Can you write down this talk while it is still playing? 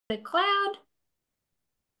the cloud,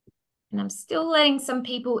 and I'm still letting some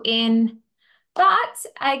people in. But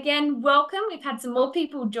again, welcome. We've had some more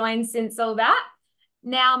people join since all that.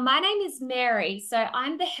 Now, my name is Mary. So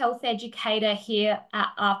I'm the health educator here at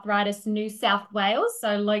Arthritis New South Wales,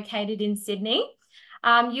 so located in Sydney.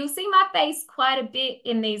 You'll see my face quite a bit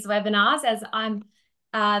in these webinars as I'm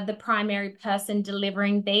the primary person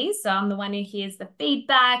delivering these. So I'm the one who hears the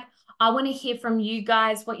feedback. I want to hear from you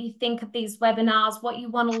guys what you think of these webinars, what you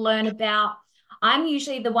want to learn about. I'm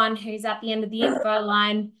usually the one who's at the end of the info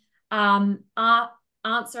line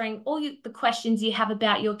answering all the questions you have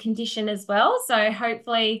about your condition as well. So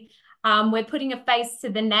hopefully we're putting a face to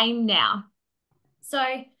the name now. So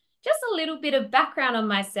just a little bit of background on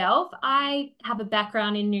myself. I have a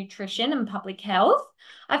background in nutrition and public health.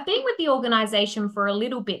 I've been with the organisation for a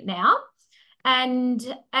little bit now. And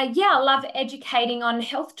yeah, I love educating on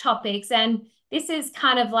health topics. And this is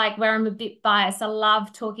kind of like where I'm a bit biased. I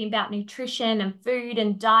love talking about nutrition and food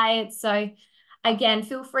and diet. So again,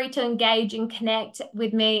 feel free to engage and connect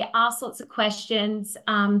with me, ask lots of questions.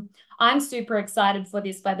 I'm super excited for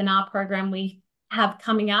this webinar program we have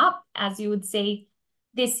coming up. As you would see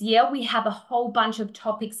this year, we have a whole bunch of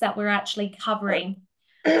topics that we're actually covering.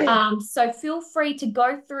 So feel free to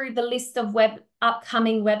go through the list of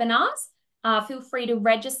upcoming webinars. Feel free to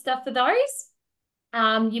register for those.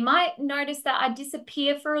 You might notice that I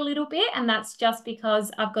disappear for a little bit, and that's just because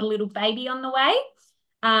I've got a little baby on the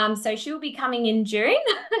way. So she'll be coming in June.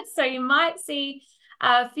 So you might see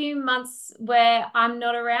a few months where I'm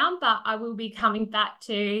not around, but I will be coming back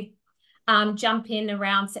to jump in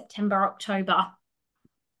around September, October.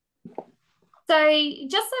 So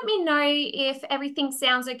just let me know if everything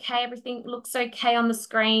sounds okay, everything looks okay on the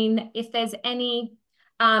screen. If there's any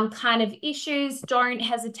kind of issues, don't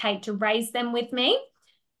hesitate to raise them with me.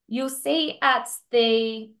 You'll see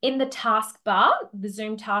in the taskbar, the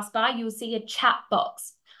Zoom taskbar, you'll see a chat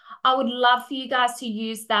box. I would love for you guys to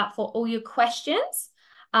use that for all your questions.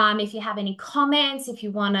 If you have any comments, if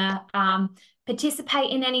you want to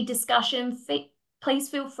participate in any discussion, please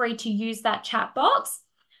feel free to use that chat box.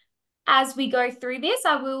 As we go through this,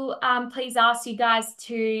 I will please ask you guys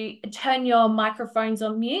to turn your microphones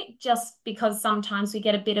on mute, just because sometimes we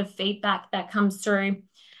get a bit of feedback that comes through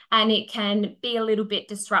and it can be a little bit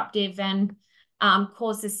disruptive and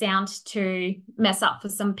cause the sound to mess up for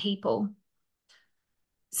some people.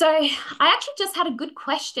 So I actually just had a good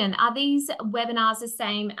question. Are these webinars the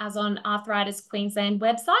same as on Arthritis Queensland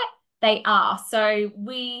website? They are. So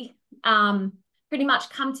we pretty much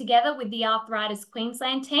come together with the Arthritis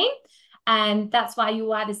Queensland team. And that's why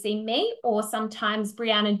you either see me or sometimes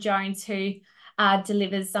Brianna Jones, who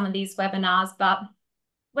delivers some of these webinars, but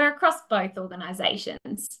we're across both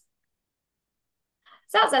organisations.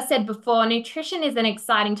 So as I said before, nutrition is an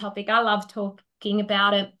exciting topic. I love talking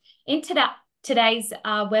about it. In today's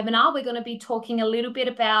webinar, we're going to be talking a little bit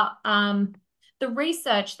about the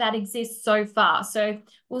research that exists so far. So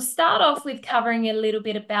we'll start off with covering a little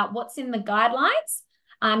bit about what's in the guidelines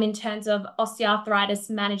in terms of osteoarthritis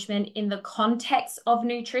management in the context of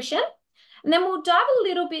nutrition. And then we'll dive a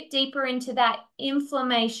little bit deeper into that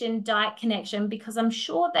inflammation-diet connection, because I'm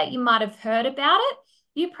sure that you might have heard about it.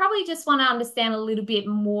 You probably just want to understand a little bit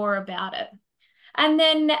more about it. And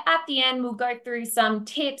then at the end, we'll go through some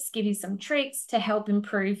tips, give you some tricks to help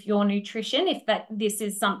improve your nutrition if this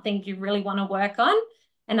is something you really want to work on.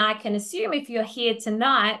 And I can assume if you're here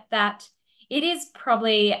tonight that it is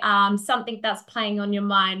probably something that's playing on your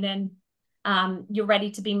mind and you're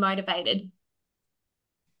ready to be motivated.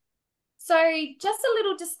 So just a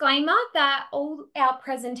little disclaimer that all our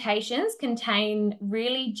presentations contain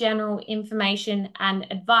really general information and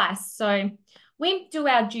advice. So we do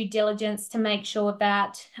our due diligence to make sure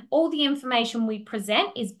that all the information we present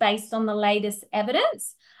is based on the latest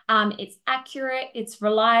evidence. It's accurate, it's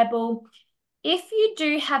reliable. If you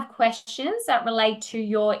do have questions that relate to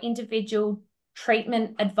your individual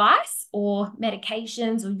treatment advice or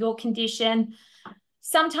medications or your condition,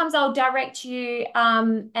 sometimes I'll direct you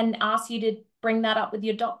and ask you to bring that up with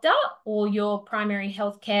your doctor or your primary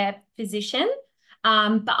healthcare physician.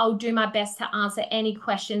 But I'll do my best to answer any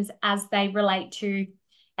questions as they relate to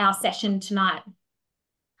our session tonight.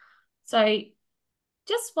 So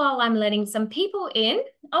just while I'm letting some people in,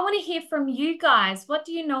 I want to hear from you guys. What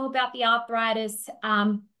do you know about the arthritis,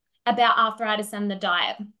 and the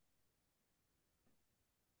diet?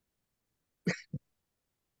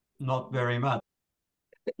 Not very much.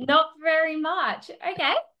 Not very much.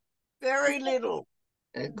 Okay. Very little.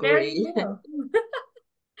 Very little.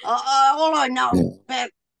 All I know about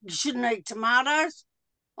you shouldn't eat tomatoes.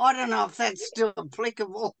 I don't know if that's still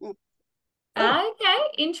applicable. Okay,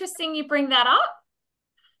 interesting you bring that up.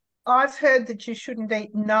 I've heard that you shouldn't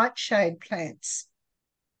eat nightshade plants.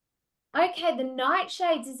 Okay, the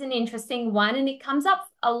nightshades is an interesting one, and it comes up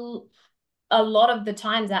a lot of the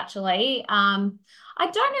times actually. I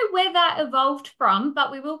don't know where that evolved from,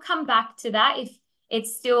 but we will come back to that if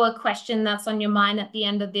it's still a question that's on your mind at the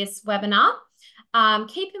end of this webinar.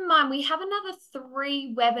 Keep in mind, we have another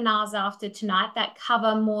 3 webinars after tonight that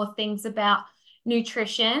cover more things about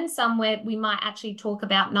nutrition, somewhere we might actually talk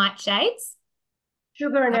about nightshades.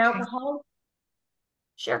 Sugar and alcohol.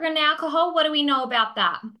 Sugar and alcohol, what do we know about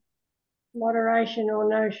that? Moderation or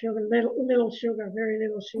no sugar, little sugar, very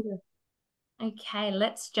little sugar. Okay,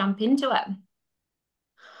 let's jump into it.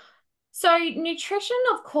 So nutrition,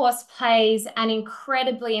 of course, plays an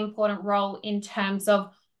incredibly important role in terms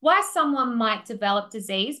of why someone might develop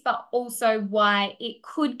disease, but also why it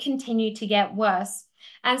could continue to get worse.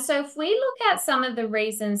 And so if we look at some of the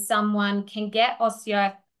reasons someone can get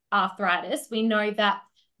osteoarthritis, we know that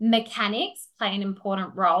mechanics play an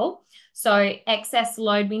important role. So excess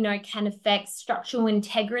load, we know, can affect structural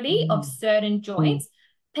integrity of certain joints,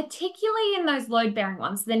 particularly in those load-bearing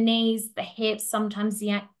ones, the knees, the hips, sometimes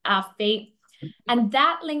the feet. And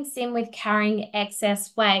that links in with carrying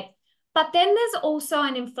excess weight. But then there's also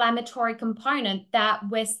an inflammatory component that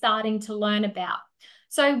we're starting to learn about.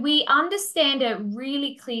 So we understand it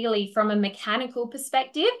really clearly from a mechanical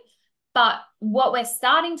perspective, but what we're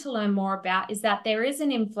starting to learn more about is that there is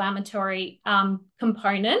an inflammatory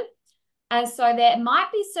component. And so there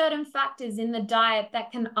might be certain factors in the diet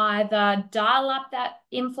that can either dial up that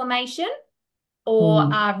inflammation or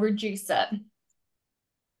reduce it.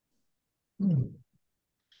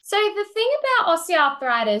 So the thing about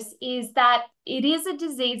osteoarthritis is that it is a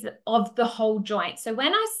disease of the whole joint. So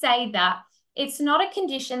when I say that, it's not a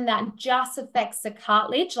condition that just affects the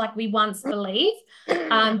cartilage like we once believed.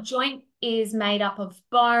 Joint is made up of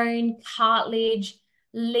bone, cartilage,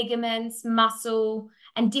 ligaments, muscle,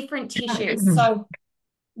 and different tissues. So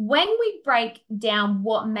when we break down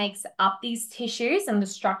what makes up these tissues and the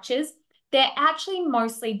structures, they're actually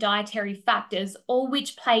mostly dietary factors, all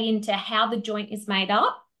which play into how the joint is made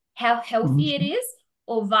up, how healthy it is,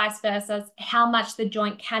 or vice versa, how much the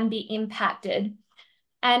joint can be impacted.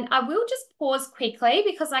 And I will just pause quickly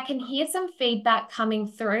because I can hear some feedback coming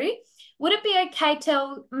through. Would it be okay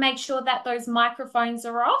to make sure that those microphones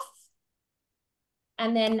are off?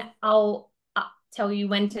 And then I'll tell you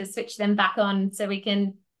when to switch them back on so we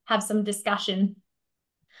can have some discussion.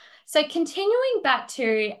 So continuing back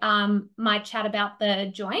to my chat about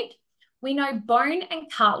the joint, we know bone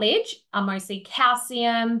and cartilage are mostly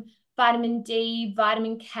calcium, vitamin D,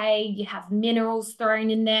 vitamin K, you have minerals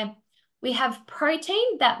thrown in there. We have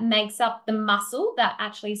protein that makes up the muscle that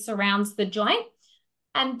actually surrounds the joint.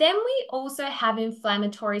 And then we also have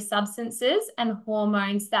inflammatory substances and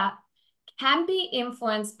hormones that can be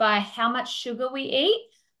influenced by how much sugar we eat,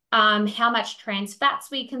 how much trans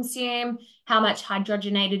fats we consume, how much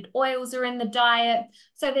hydrogenated oils are in the diet.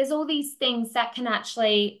 So there's all these things that can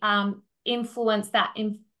actually influence that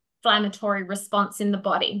inflammatory response in the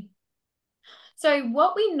body. So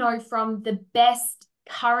what we know from the best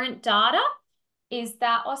current data is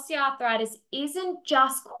that osteoarthritis isn't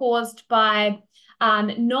just caused by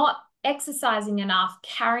not exercising enough,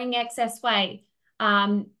 carrying excess weight,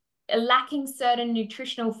 lacking certain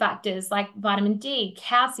nutritional factors like vitamin D,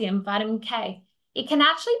 calcium, vitamin K. It can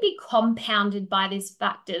actually be compounded by these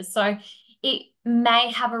factors. So it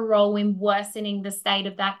may have a role in worsening the state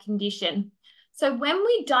of that condition. So when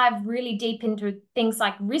we dive really deep into things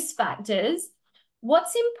like risk factors,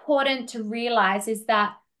 what's important to realize is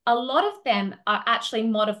that a lot of them are actually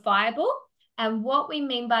modifiable. And what we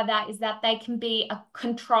mean by that is that they can be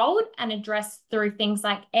controlled and addressed through things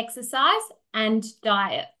like exercise and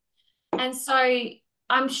diet. And so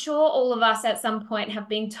I'm sure all of us at some point have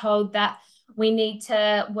been told that we need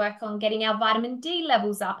to work on getting our vitamin D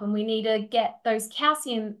levels up and we need to get those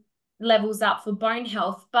calcium levels up for bone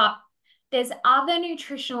health. But there's other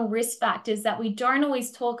nutritional risk factors that we don't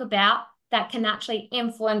always talk about that can actually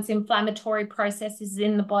influence inflammatory processes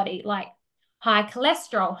in the body, like high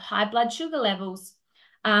cholesterol, high blood sugar levels,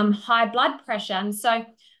 high blood pressure. And so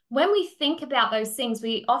when we think about those things,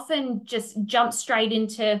 we often just jump straight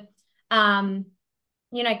into,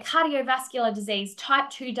 cardiovascular disease, type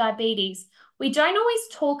 2 diabetes. We don't always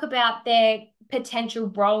talk about their potential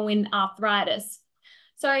role in arthritis.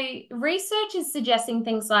 So research is suggesting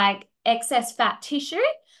things like excess fat tissue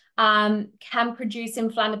can produce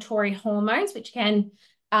inflammatory hormones, which can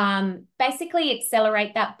basically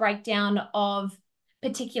accelerate that breakdown of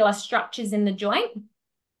particular structures in the joint.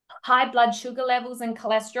 High blood sugar levels and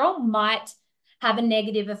cholesterol might have a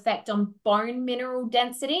negative effect on bone mineral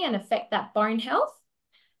density and affect that bone health.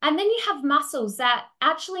 And then you have muscles that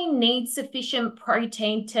actually need sufficient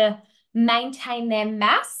protein to maintain their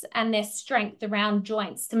mass and their strength around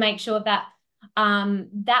joints to make sure that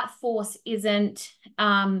that force isn't,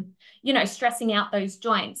 stressing out those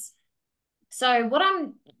joints. So what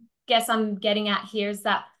I'm getting at here is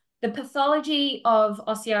that the pathology of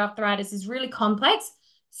osteoarthritis is really complex.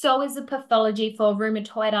 So is the pathology for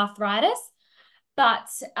rheumatoid arthritis. But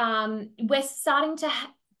we're starting to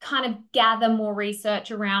kind of gather more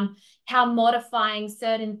research around how modifying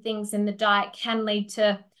certain things in the diet can lead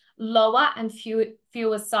to lower and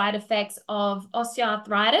fewer side effects of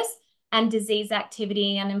osteoarthritis and disease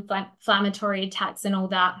activity and inflammatory attacks and all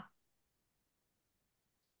that.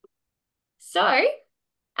 So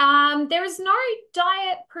there is no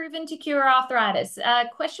diet proven to cure arthritis. A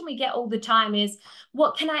question we get all the time is,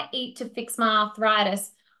 what can I eat to fix my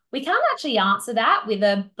arthritis? We can't actually answer that with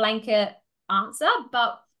a blanket answer,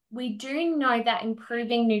 but we do know that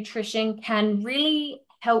improving nutrition can really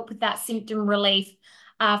help with that symptom relief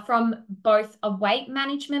from both a weight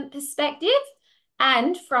management perspective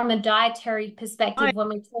and from a dietary perspective when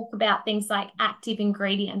we talk about things like active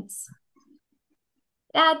ingredients.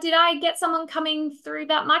 Did I get someone coming through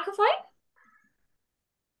that microphone?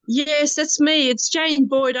 Yes, that's me. It's Jane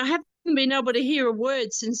Boyd. I haven't been able to hear a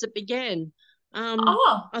word since it began.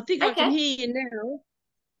 I think I can hear you now.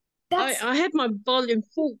 I had my volume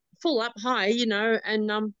full up high,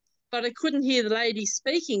 and but I couldn't hear the lady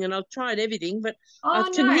speaking, and I've tried everything, but I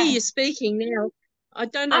can hear you speaking now. I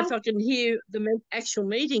don't know if I can hear the actual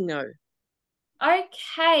meeting though.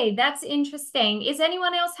 Okay, that's interesting. Is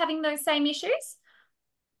anyone else having those same issues?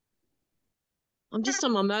 I'm just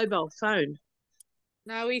on my mobile phone.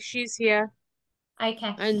 No issues here.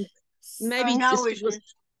 Okay. And maybe no issues.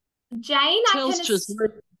 Jane,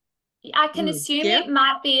 I can assume it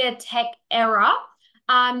might be a tech error.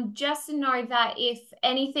 Just to know that if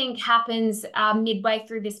anything happens midway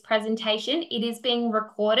through this presentation, it is being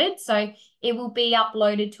recorded, so it will be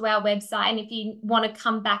uploaded to our website. And if you want to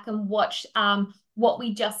come back and watch what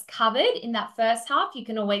we just covered in that first half, you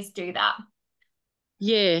can always do that.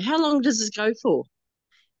 Yeah. How long does this go for?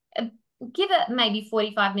 Give it maybe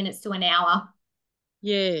 45 minutes to an hour.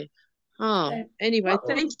 Yeah. Oh, anyway,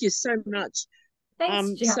 thank you so much.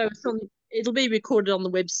 Thanks, so it'll be recorded on the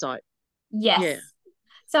website. Yes. Yeah.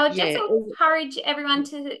 So I just encourage everyone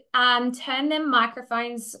to turn their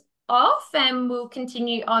microphones off, and we'll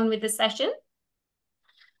continue on with the session.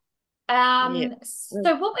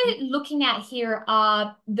 So what we're looking at here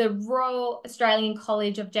are the Royal Australian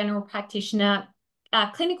College of General Practitioner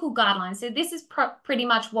clinical guidelines. So this is pretty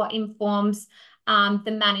much what informs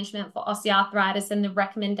the management for osteoarthritis and the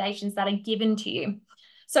recommendations that are given to you.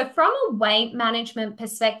 So from a weight management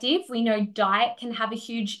perspective, we know diet can have a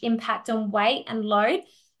huge impact on weight and load.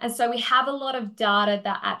 And so we have a lot of data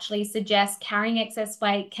that actually suggests carrying excess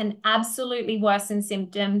weight can absolutely worsen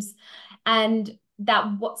symptoms, and that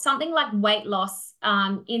something like weight loss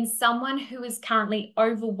in someone who is currently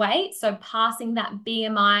overweight, so passing that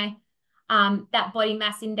BMI, that body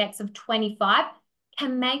mass index of 25,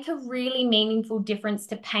 can make a really meaningful difference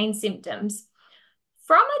to pain symptoms.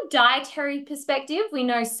 From a dietary perspective, we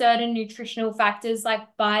know certain nutritional factors like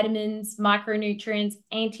vitamins, micronutrients,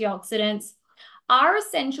 antioxidants are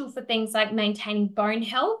essential for things like maintaining bone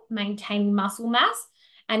health, maintaining muscle mass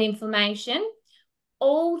and inflammation,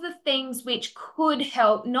 all the things which could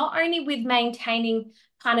help not only with maintaining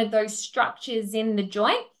kind of those structures in the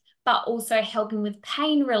joint, but also helping with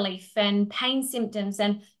pain relief and pain symptoms.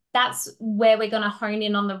 And that's where we're going to hone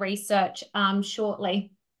in on the research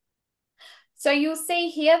shortly. So you'll see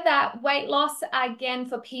here that weight loss, again,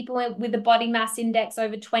 for people with a body mass index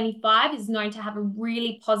over 25 is known to have a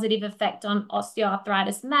really positive effect on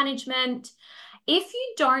osteoarthritis management. If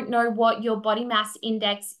you don't know what your body mass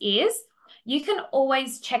index is, you can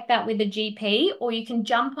always check that with a GP, or you can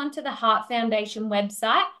jump onto the Heart Foundation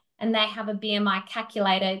website and they have a BMI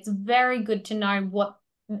calculator. It's very good to know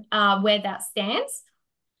where that stands.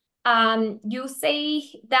 You'll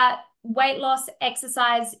see that weight loss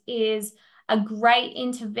exercise is a great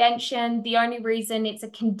intervention. The only reason it's a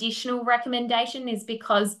conditional recommendation is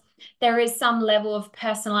because there is some level of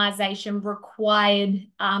personalization required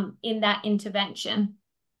in that intervention.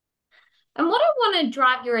 And what I want to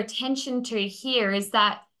drive your attention to here is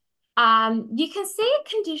that you can see a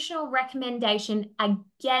conditional recommendation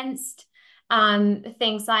against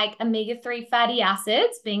things like omega-3 fatty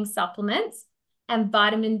acids being supplements and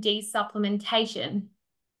vitamin D supplementation.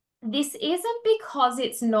 This isn't because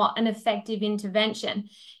it's not an effective intervention.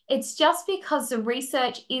 It's just because the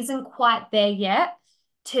research isn't quite there yet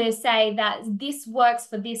to say that this works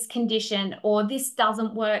for this condition or this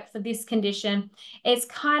doesn't work for this condition. It's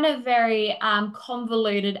kind of very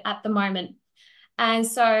convoluted at the moment. And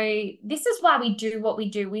so this is why we do what we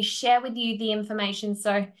do. We share with you the information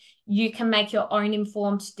so you can make your own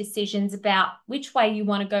informed decisions about which way you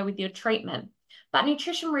want to go with your treatment. But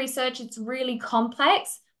nutrition research, it's really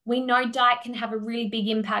complex. We know diet can have a really big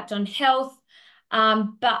impact on health,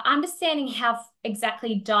 but understanding how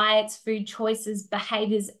exactly diets, food choices,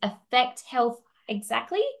 behaviors affect health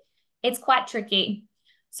exactly, it's quite tricky.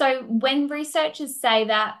 So when researchers say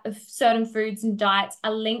that certain foods and diets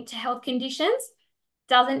are linked to health conditions,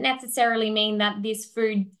 doesn't necessarily mean that this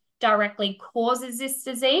food directly causes this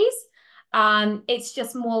disease. It's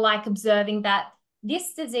just more like observing that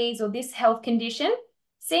this disease or this health condition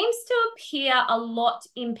seems to appear a lot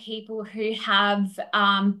in people who have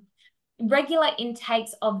regular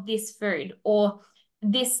intakes of this food or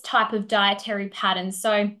this type of dietary pattern.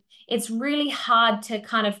 So it's really hard to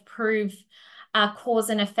kind of prove a cause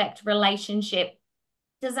and effect relationship.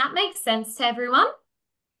 Does that make sense to everyone?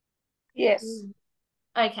 Yes.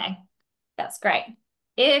 Okay, that's great.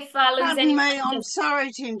 If I lose Pardon anyone, me, I'm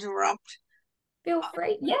sorry to interrupt. feel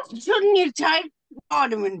free. Yeah. Shouldn't you take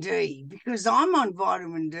vitamin D? Because I'm on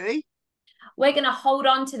vitamin D. We're going to hold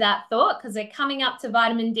on to that thought because we're coming up to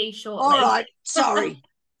vitamin D shortly. All right, sorry.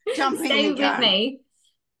 Jumping Stay the with gun. me.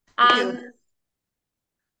 Yeah.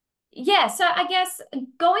 Yeah, so I guess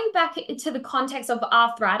going back to the context of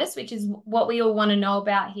arthritis, which is what we all want to know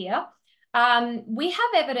about here, we have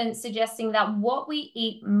evidence suggesting that what we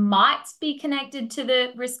eat might be connected to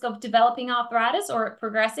the risk of developing arthritis or it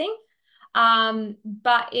progressing,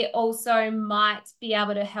 but it also might be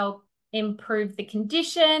able to help improve the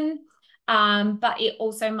condition, but it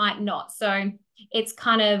also might not. So it's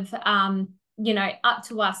kind of, up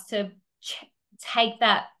to us to take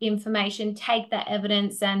that information, take that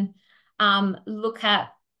evidence and look at,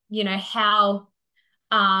 how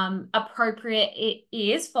appropriate it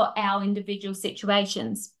is for our individual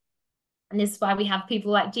situations. And this is why we have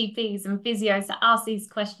people like GPs and physios that ask these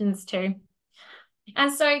questions too.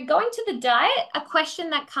 And so going to the diet, a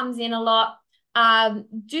question that comes in a lot,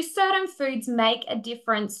 do certain foods make a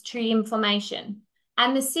difference to inflammation?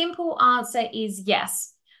 And the simple answer is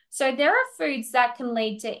yes. So there are foods that can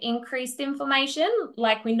lead to increased inflammation.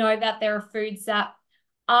 Like we know that there are foods that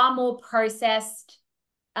are more processed.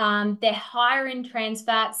 They're higher in trans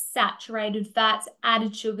fats, saturated fats,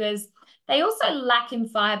 added sugars. They also lack in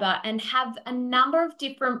fiber and have a number of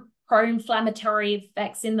different pro-inflammatory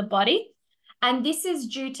effects in the body. And this is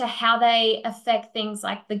due to how they affect things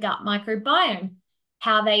like the gut microbiome,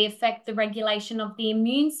 how they affect the regulation of the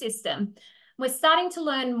immune system. We're starting to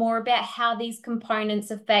learn more about how these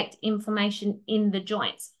components affect inflammation in the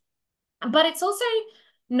joints. But it's also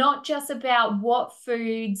not just about what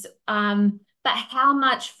foods, but how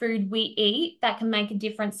much food we eat that can make a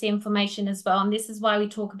difference to inflammation as well. And this is why we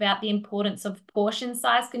talk about the importance of portion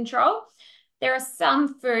size control. There are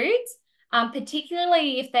some foods,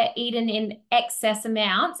 particularly if they're eaten in excess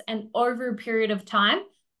amounts and over a period of time,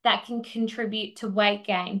 that can contribute to weight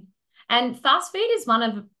gain. And fast food is one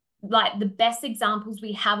of the best examples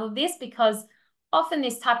we have of this, because often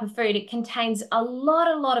this type of food, it contains a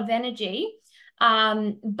lot of energy,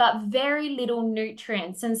 but very little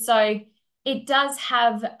nutrients. And so it does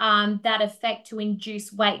have that effect to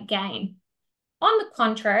induce weight gain. On the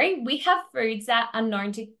contrary, we have foods that are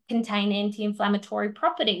known to contain anti-inflammatory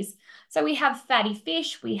properties. So we have fatty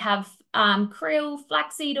fish, we have krill,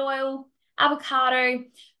 flaxseed oil, avocado,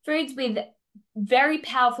 foods with very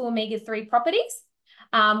powerful omega-3 properties.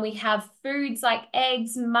 We have foods like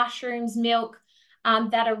eggs, mushrooms, milk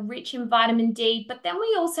that are rich in vitamin D, but then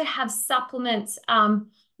we also have supplements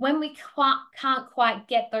when we can't quite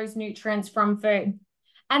get those nutrients from food.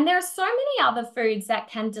 And there are so many other foods that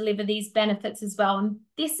can deliver these benefits as well. And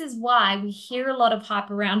this is why we hear a lot of hype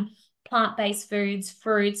around plant-based foods,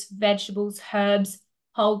 fruits, vegetables, herbs,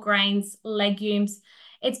 whole grains, legumes.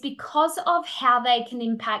 It's because of how they can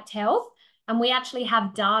impact health, and we actually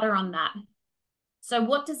have data on that. So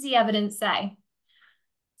what does the evidence say?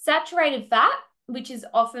 Saturated fat, which is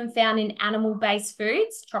often found in animal-based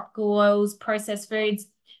foods, tropical oils, processed foods,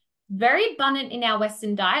 very abundant in our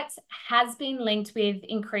Western diets, has been linked with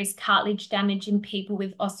increased cartilage damage in people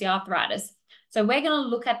with osteoarthritis. So we're going to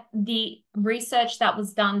look at the research that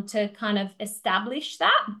was done to kind of establish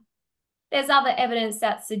that. There's other evidence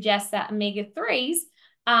that suggests that omega-3s,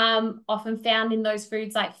 often found in those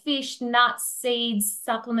foods like fish, nuts, seeds,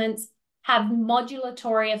 supplements, have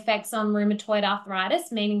modulatory effects on rheumatoid arthritis,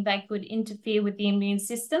 meaning they could interfere with the immune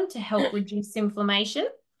system to help reduce inflammation.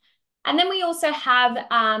 And then we also have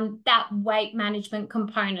that weight management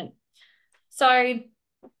component. So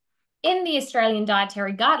in the Australian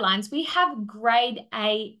Dietary Guidelines, we have grade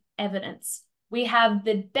A evidence. We have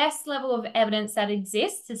the best level of evidence that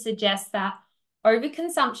exists to suggest that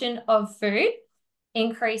overconsumption of food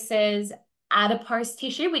increases adipose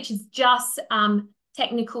tissue, which is just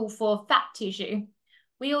technical for fat tissue.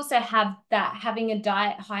 We also have that having a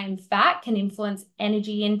diet high in fat can influence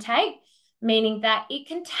energy intake, meaning that it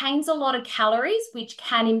contains a lot of calories, which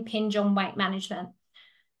can impinge on weight management.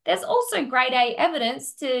 There's also grade A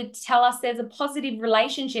evidence to tell us there's a positive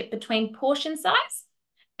relationship between portion size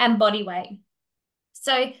and body weight.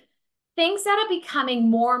 So things that are becoming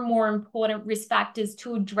more and more important risk factors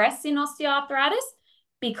to address in osteoarthritis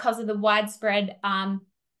because of the widespread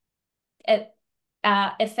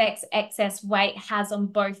effects excess weight has on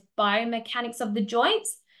both biomechanics of the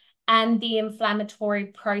joints and the inflammatory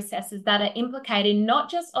processes that are implicated in not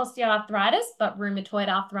just osteoarthritis, but rheumatoid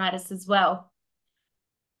arthritis as well.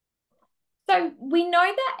 So we know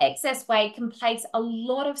that excess weight can place a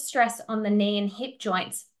lot of stress on the knee and hip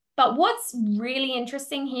joints. But what's really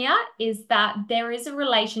interesting here is that there is a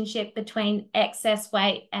relationship between excess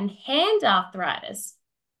weight and hand arthritis.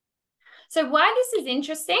 So why this is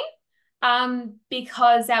interesting?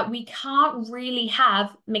 Because we can't really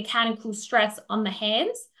have mechanical stress on the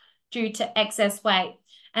hands due to excess weight.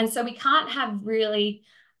 And so we can't have really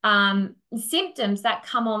symptoms that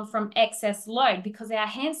come on from excess load because our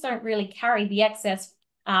hands don't really carry the excess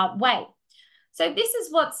weight. So this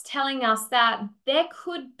is what's telling us that there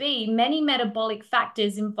could be many metabolic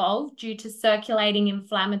factors involved due to circulating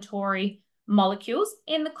inflammatory molecules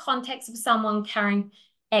in the context of someone carrying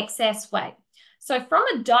excess weight. So from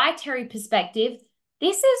a dietary perspective,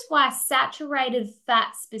 this is why saturated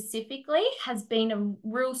fat specifically has been a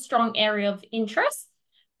real strong area of interest,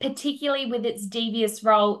 particularly with its devious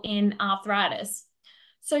role in arthritis.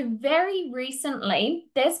 So very recently,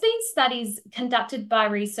 there's been studies conducted by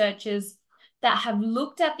researchers that have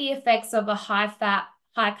looked at the effects of a high-fat,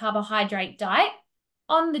 high-carbohydrate diet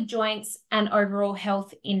on the joints and overall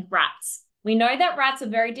health in rats. We know that rats are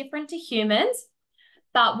very different to humans,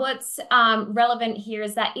 but what's relevant here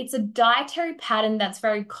is that it's a dietary pattern that's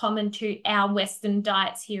very common to our Western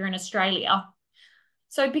diets here in Australia.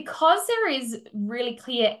 So because there is really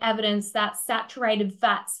clear evidence that saturated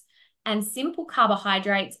fats and simple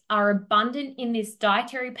carbohydrates are abundant in this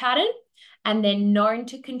dietary pattern, and they're known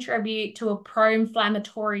to contribute to a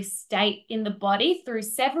pro-inflammatory state in the body through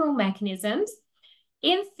several mechanisms,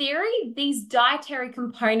 in theory, these dietary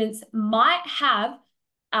components might have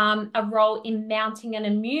a role in mounting an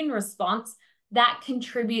immune response that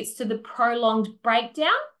contributes to the prolonged breakdown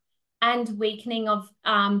and weakening of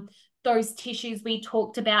those tissues we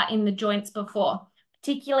talked about in the joints before,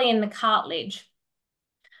 particularly in the cartilage.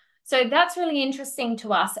 So that's really interesting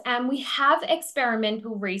to us. And we have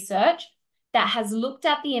experimental research that has looked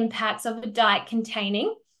at the impacts of a diet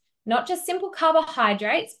containing not just simple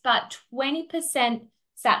carbohydrates, but 20%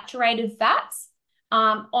 saturated fats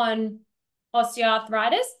on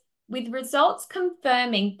osteoarthritis, with results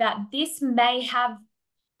confirming that this may have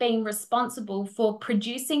been responsible for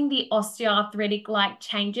producing the osteoarthritic-like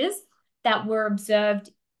changes that were observed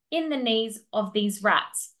in the knees of these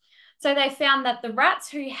rats. So they found that the rats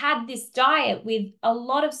who had this diet with a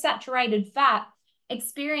lot of saturated fat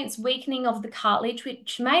experienced weakening of the cartilage,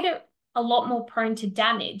 which made it a lot more prone to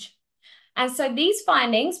damage. And so these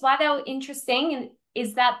findings, why they were interesting,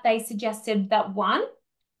 is that they suggested that one,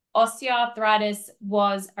 osteoarthritis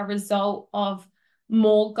was a result of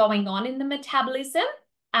more going on in the metabolism,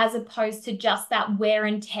 as opposed to just that wear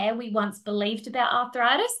and tear we once believed about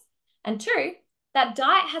arthritis. And two, that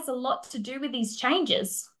diet has a lot to do with these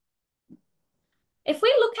changes. If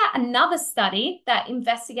we look at another study that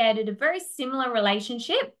investigated a very similar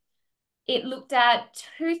relationship, it looked at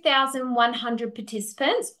 2,100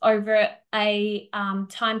 participants over a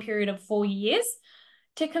time period of 4 years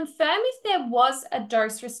to confirm if there was a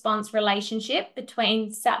dose-response relationship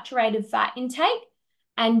between saturated fat intake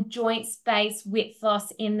and joint space width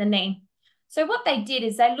loss in the knee. So what they did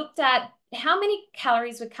is they looked at how many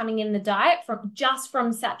calories were coming in the diet just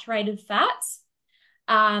from saturated fats.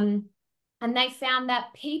 And they found that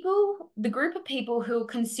the group of people who were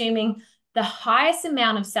consuming the highest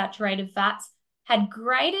amount of saturated fats had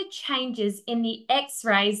greater changes in the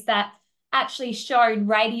X-rays that actually showed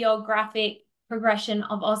radiographic progression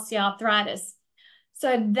of osteoarthritis.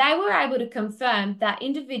 So they were able to confirm that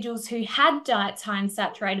individuals who had diets high in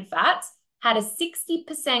saturated fats had a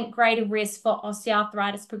 60% greater risk for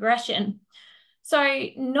osteoarthritis progression. So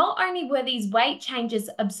not only were these weight changes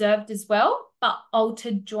observed as well, but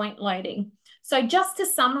altered joint loading. So just to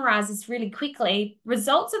summarize this really quickly,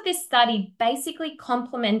 results of this study basically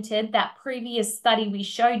complemented that previous study we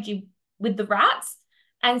showed you with the rats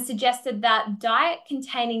and suggested that diet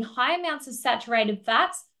containing high amounts of saturated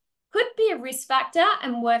fats could be a risk factor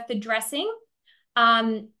and worth addressing,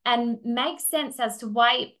 and makes sense as to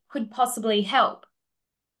why it could possibly help.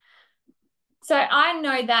 So I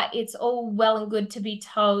know that it's all well and good to be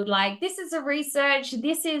told, like, this is a research,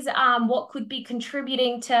 this is what could be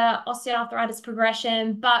contributing to osteoarthritis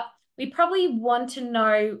progression, but we probably want to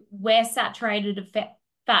know where saturated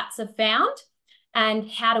fats are found and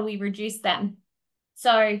how do we reduce them.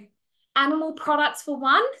 So animal products for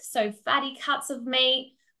one, so fatty cuts of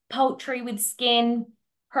meat, poultry with skin,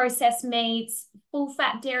 processed meats,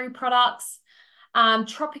 full-fat dairy products,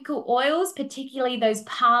 tropical oils, particularly those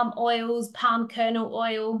palm oils, palm kernel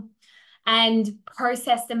oil, and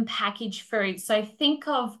processed and packaged foods. So think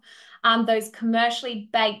of those commercially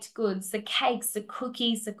baked goods, the cakes, the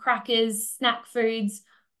cookies, the crackers, snack foods,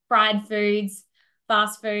 fried foods,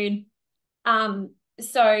 fast food.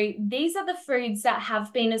 So these are the foods that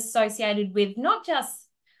have been associated with not just,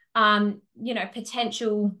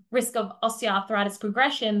 potential risk of osteoarthritis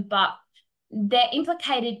progression, but they're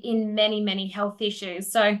implicated in many, many health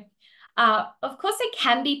issues. So, of course, it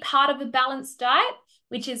can be part of a balanced diet,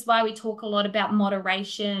 which is why we talk a lot about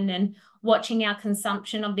moderation and watching our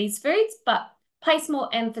consumption of these foods, but place more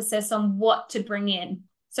emphasis on what to bring in.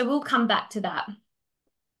 So we'll come back to that.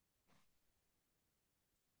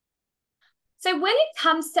 So when it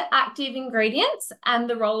comes to active ingredients and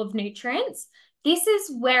the role of nutrients, this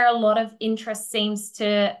is where a lot of interest seems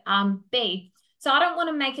to be. So I don't want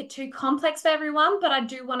to make it too complex for everyone, but I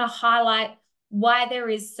do want to highlight why there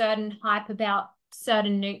is certain hype about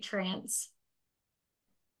certain nutrients.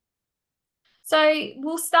 So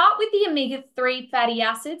we'll start with the omega-3 fatty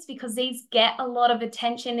acids because these get a lot of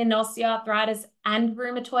attention in osteoarthritis and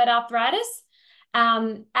rheumatoid arthritis.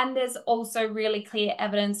 And there's also really clear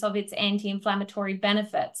evidence of its anti-inflammatory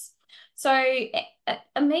benefits. So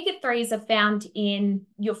omega-3s are found in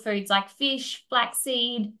your foods like fish,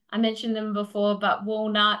 flaxseed, I mentioned them before, but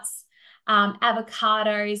walnuts,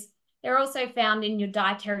 avocados. They're also found in your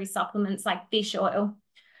dietary supplements like fish oil.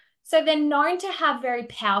 So they're known to have very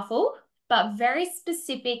powerful but very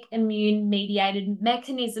specific immune-mediated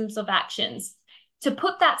mechanisms of actions. To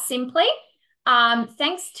put that simply,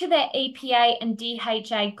 thanks to their EPA and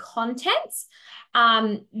DHA contents,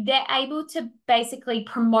 they're able to basically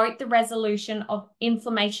promote the resolution of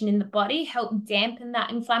inflammation in the body, help dampen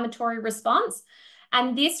that inflammatory response.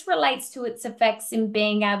 And this relates to its effects in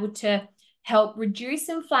being able to help reduce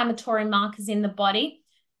inflammatory markers in the body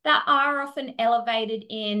that are often elevated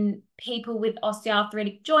in people with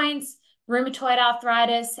osteoarthritic joints, rheumatoid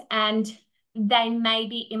arthritis, and they may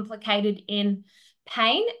be implicated in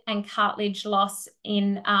pain and cartilage loss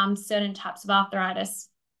in certain types of arthritis.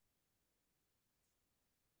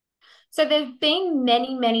 So there have been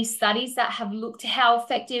many, many studies that have looked at how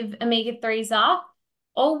effective omega-3s are,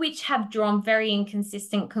 all which have drawn very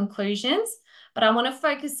inconsistent conclusions. But I want to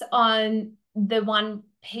focus on the one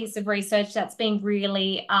piece of research that's been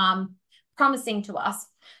really promising to us.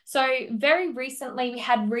 So very recently, we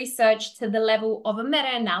had research to the level of a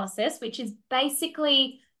meta-analysis, which is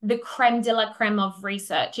basically the creme de la creme of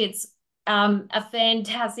research. It's a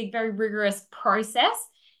fantastic, very rigorous process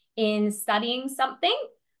in studying something.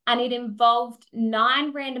 And it involved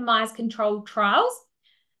 9 randomized controlled trials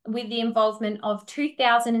with the involvement of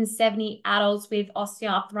 2,070 adults with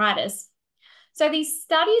osteoarthritis. So these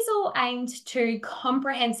studies all aimed to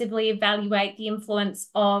comprehensively evaluate the influence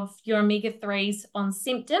of your omega-3s on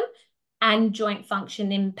symptom and joint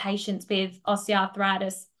function in patients with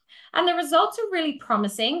osteoarthritis. And the results are really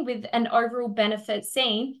promising, with an overall benefit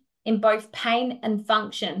seen in both pain and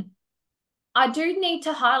function. I do need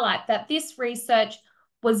to highlight that this research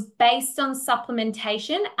was based on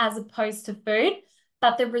supplementation as opposed to food,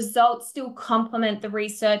 but the results still complement the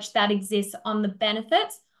research that exists on the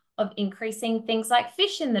benefits of increasing things like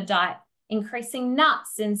fish in the diet, increasing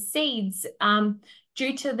nuts and seeds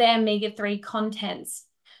due to their omega-3 contents.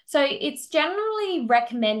 So it's generally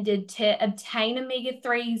recommended to obtain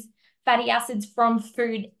omega-3s fatty acids from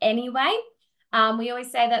food anyway. We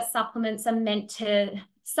always say that supplements are meant to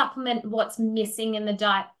supplement what's missing in the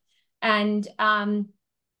diet. And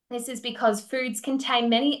this is because foods contain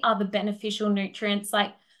many other beneficial nutrients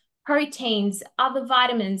like proteins, other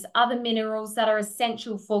vitamins, other minerals that are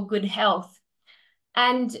essential for good health.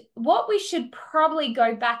 And what we should probably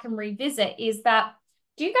go back and revisit is that,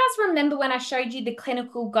 do you guys remember when I showed you the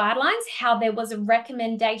clinical guidelines, how there was a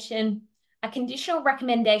recommendation, a conditional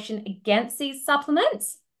recommendation against these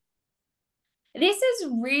supplements? This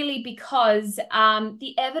is really because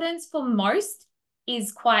the evidence for most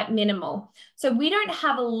is quite minimal. So we don't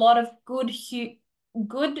have a lot of good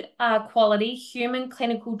quality human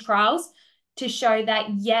clinical trials to show that,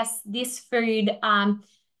 yes, this food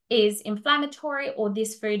is inflammatory, or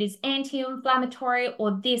this food is anti-inflammatory,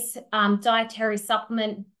 or this dietary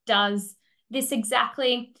supplement does this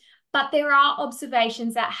exactly. But there are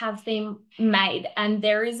observations that have been made, and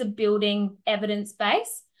there is a building evidence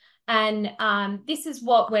base. And this is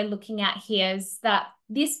what we're looking at here, is that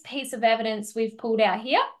this piece of evidence we've pulled out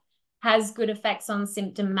here has good effects on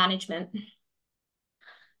symptom management.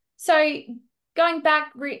 So going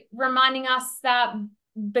back, reminding us that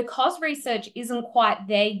because research isn't quite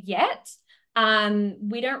there yet,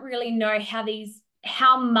 we don't really know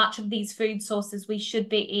how much of these food sources we should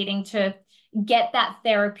be eating to get that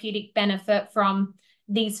therapeutic benefit from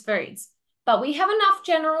these foods. But we have enough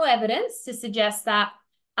general evidence to suggest that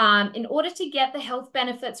in order to get the health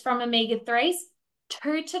benefits from omega-3s,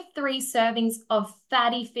 2 to 3 servings of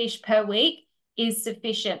fatty fish per week is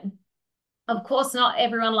sufficient. Of course, not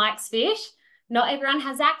everyone likes fish. Not everyone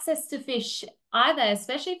has access to fish either,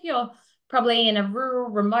 especially if you're probably in a rural,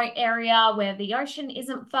 remote area where the ocean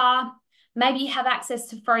isn't far. Maybe you have access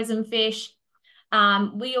to frozen fish.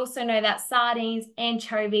 We also know that sardines,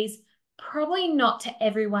 anchovies, probably not to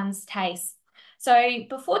everyone's taste. So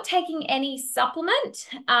before taking any supplement,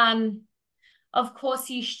 of course,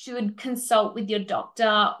 you should consult with your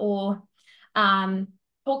doctor or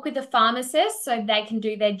talk with a pharmacist so they can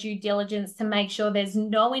do their due diligence to make sure there's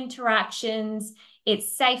no interactions,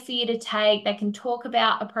 it's safe for you to take, they can talk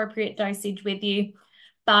about appropriate dosage with you.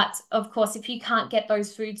 But of course, if you can't get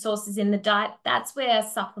those food sources in the diet, that's where a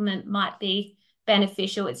supplement might be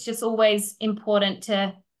beneficial. It's just always important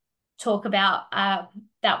to talk about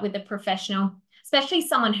that with a professional, especially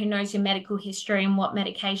someone who knows your medical history and what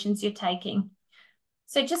medications you're taking.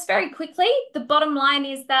 So just very quickly, the bottom line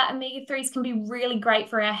is that omega-3s can be really great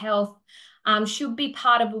for our health, should be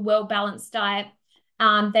part of a well-balanced diet.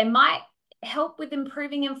 They might help with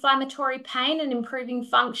improving inflammatory pain and improving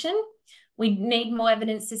function. We need more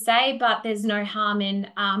evidence to say, but there's no harm in,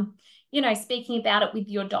 speaking about it with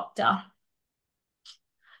your doctor.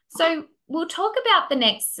 So we'll talk about the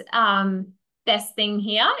next best thing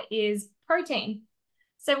here is protein.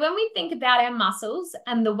 So when we think about our muscles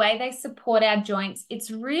and the way they support our joints,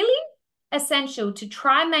 it's really essential to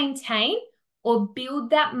try and maintain or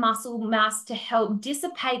build that muscle mass to help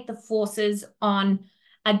dissipate the forces on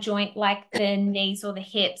a joint like the knees or the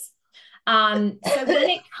hips. So when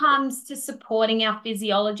it comes to supporting our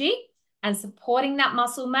physiology and supporting that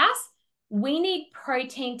muscle mass, we need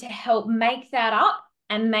protein to help make that up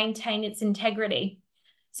and maintain its integrity.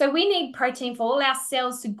 So we need protein for all our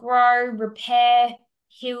cells to grow, repair,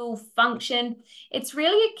 heal, function. It's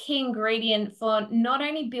really a key ingredient for not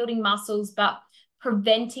only building muscles, but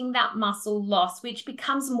preventing that muscle loss, which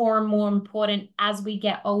becomes more and more important as we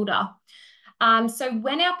get older. So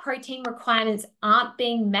when our protein requirements aren't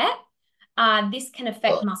being met, this can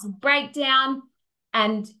affect muscle breakdown.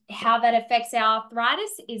 And how that affects our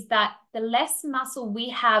arthritis is that the less muscle we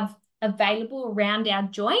have available around our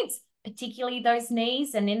joints, particularly those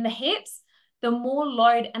knees and in the hips, the more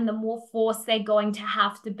load and the more force they're going to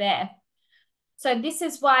have to bear. So this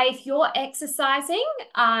is why if you're exercising,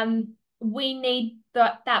 we need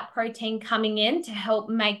that protein coming in to help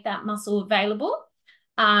make that muscle available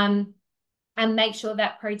and make sure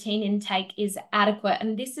that protein intake is adequate.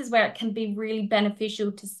 And this is where it can be really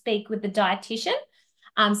beneficial to speak with the dietitian,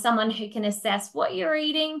 someone who can assess what you're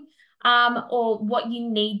eating or what you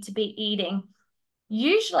need to be eating.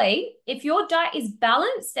 Usually, if your diet is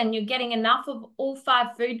balanced and you're getting enough of all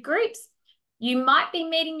 5 food groups, you might be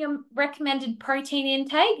meeting your recommended protein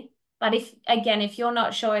intake. But if you're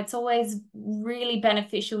not sure, it's always really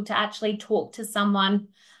beneficial to actually talk to someone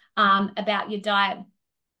about your diet.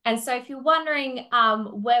 And so if you're wondering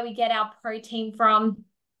where we get our protein from,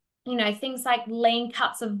 things like lean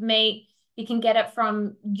cuts of meat, you can get it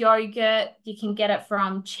from yogurt, you can get it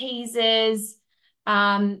from cheeses,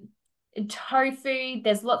 tofu.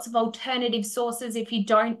 There's lots of alternative sources if you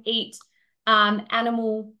don't eat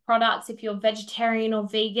animal products, if you're vegetarian or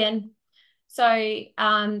vegan. So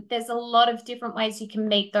there's a lot of different ways you can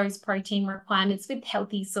meet those protein requirements with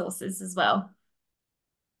healthy sources as well.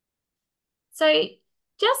 So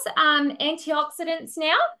just antioxidants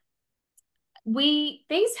now. These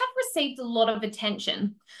have received a lot of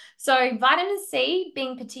attention. So vitamin C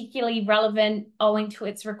being particularly relevant owing to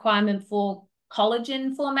its requirement for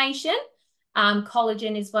collagen formation.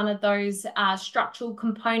 Collagen is one of those structural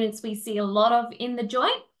components we see a lot of in the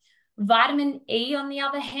joint. Vitamin E, on the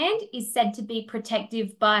other hand, is said to be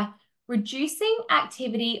protective by reducing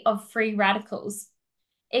activity of free radicals.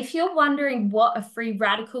 If you're wondering what a free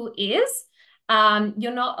radical is,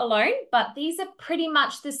 you're not alone, but these are pretty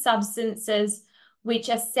much the substances which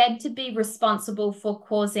are said to be responsible for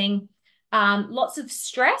causing lots of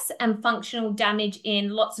stress and functional damage in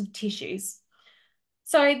lots of tissues.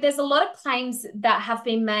 So there's a lot of claims that have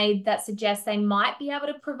been made that suggest they might be able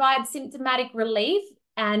to provide symptomatic relief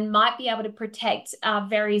and might be able to protect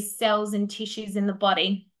various cells and tissues in the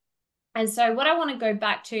body. And so what I want to go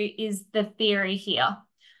back to is the theory here.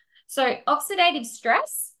 So oxidative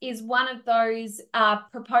stress is one of those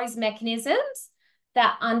proposed mechanisms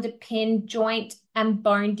that underpin joint and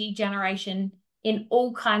bone degeneration in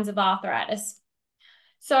all kinds of arthritis.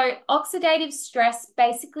 So oxidative stress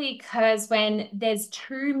basically occurs when there's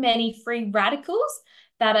too many free radicals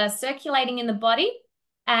that are circulating in the body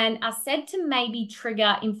and are said to maybe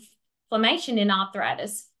trigger inflammation in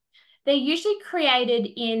arthritis. They're usually created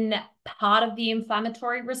in part of the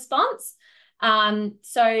inflammatory response.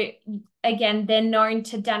 So again, they're known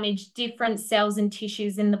to damage different cells and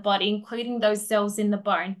tissues in the body, including those cells in the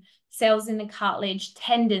bone, cells in the cartilage,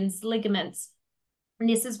 tendons, ligaments. And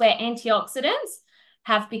this is where antioxidants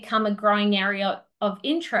have become a growing area of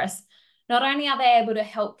interest. Not only are they able to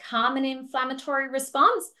help calm an inflammatory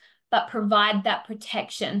response, but provide that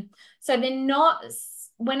protection. So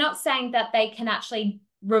we're not saying that they can actually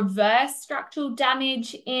reverse structural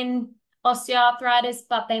damage in osteoarthritis,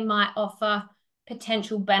 but they might offer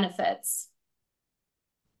potential benefits.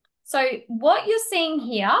 So what you're seeing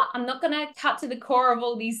here, I'm not going to cut to the core of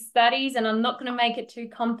all these studies and I'm not going to make it too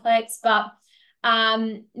complex, but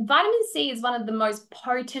vitamin C is one of the most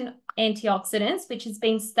potent antioxidants, which has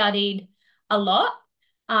been studied a lot,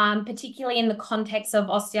 particularly in the context of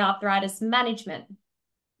osteoarthritis management.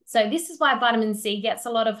 So this is why vitamin C gets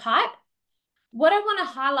a lot of hype. What I want to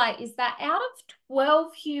highlight is that out of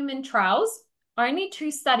 12 human trials, only 2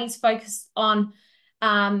 studies focused on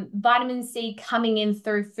vitamin C coming in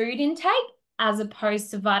through food intake as opposed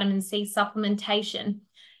to vitamin C supplementation.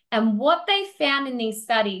 And what they found in these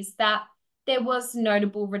studies that there was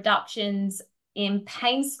notable reductions in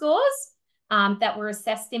pain scores that were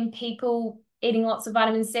assessed in people eating lots of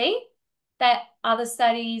vitamin C. That other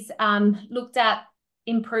studies looked at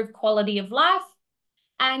improved quality of life.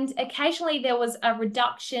 And occasionally there was a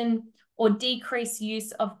reduction or decreased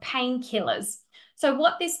use of painkillers. So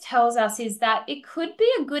what this tells us is that it could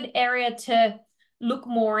be a good area to look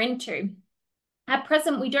more into. At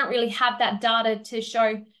present, we don't really have that data to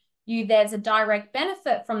show you there's a direct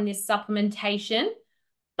benefit from this supplementation.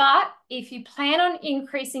 But if you plan on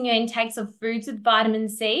increasing your intakes of foods with vitamin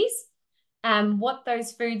C's, what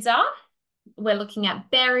those foods are, we're looking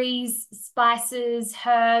at berries, spices,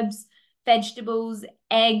 herbs, vegetables,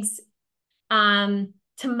 eggs,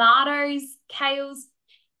 tomatoes, kales.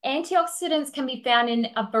 Antioxidants can be found in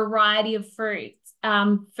a variety of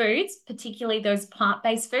foods, particularly those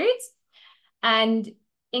plant-based foods. And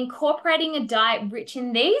incorporating a diet rich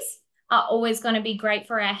in these are always going to be great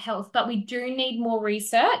for our health, but we do need more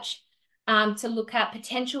research to look at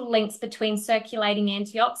potential links between circulating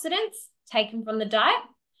antioxidants taken from the diet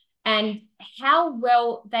and how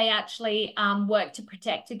well they actually work to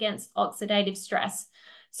protect against oxidative stress.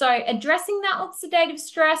 So addressing that oxidative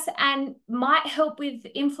stress and might help with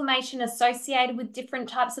inflammation associated with different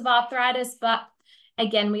types of arthritis. But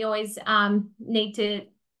again, we always need to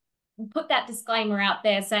put that disclaimer out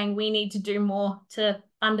there saying we need to do more to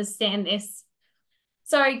understand this.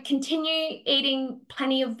 So continue eating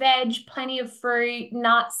plenty of veg, plenty of fruit,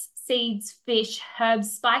 nuts, seeds, fish,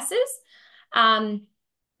 herbs, spices.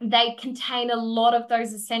 They contain a lot of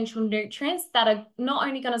those essential nutrients that are not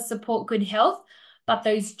only going to support good health, but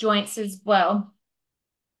those joints as well.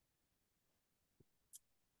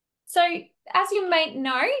 So as you may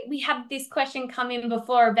know, we had this question come in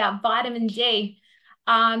before about vitamin D.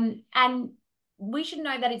 And we should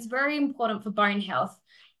know that it's very important for bone health.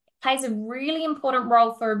 It plays a really important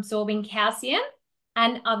role for absorbing calcium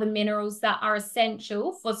and other minerals that are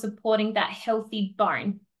essential for supporting that healthy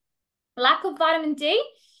bone. Lack of vitamin D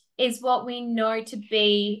is what we know to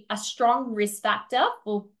be a strong risk factor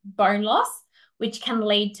for bone loss, which can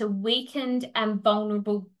lead to weakened and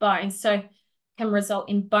vulnerable bones. So can result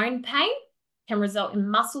in bone pain, can result in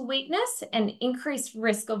muscle weakness, and increased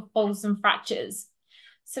risk of falls and fractures.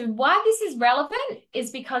 So why this is relevant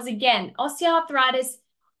is because, again, osteoarthritis,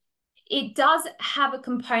 it does have a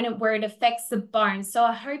component where it affects the bone. So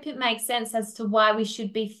I hope it makes sense as to why we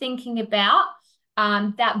should be thinking about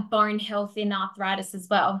that bone health in arthritis as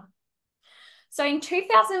well. So in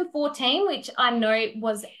 2014, which I know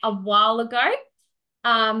was a while ago,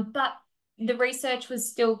 but the research was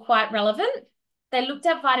still quite relevant. they looked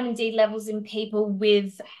at vitamin D levels in people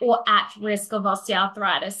with or at risk of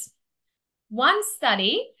osteoarthritis. One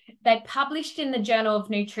study they published in the Journal of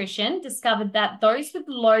Nutrition discovered that those with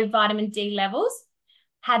low vitamin D levels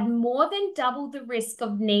had more than double the risk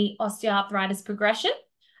of knee osteoarthritis progression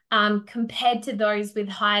compared to those with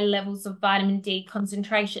high levels of vitamin D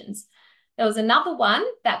concentrations. There was another one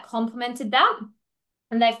that complemented that,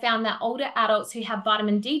 and they found that older adults who have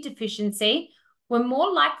vitamin D deficiency were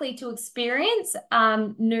more likely to experience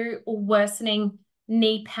new or worsening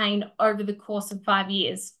knee pain over the course of 5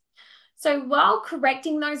 years. So while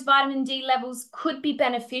correcting those vitamin D levels could be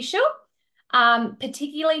beneficial,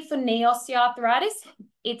 particularly for knee osteoarthritis,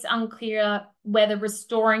 it's unclear whether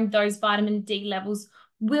restoring those vitamin D levels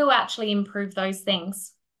will actually improve those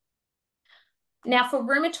things. Now, for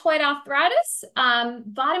rheumatoid arthritis,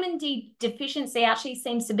 vitamin D deficiency actually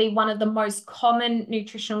seems to be one of the most common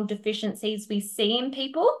nutritional deficiencies we see in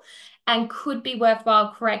people and could be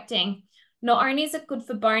worthwhile correcting. Not only is it good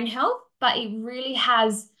for bone health, but it really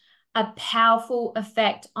has a powerful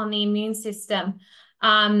effect on the immune system.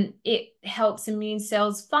 It helps immune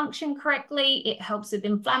cells function correctly. It helps with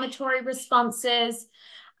inflammatory responses,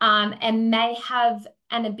 and may have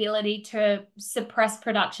an ability to suppress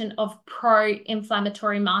production of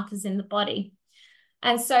pro-inflammatory markers in the body.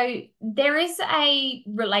 And so there is a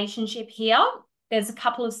relationship here. There's a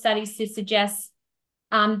couple of studies to suggest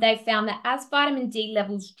they found that as vitamin D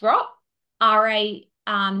levels drop, RA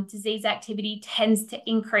disease activity tends to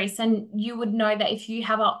increase. And you would know that if you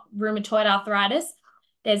have a rheumatoid arthritis,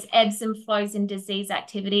 there's ebbs and flows in disease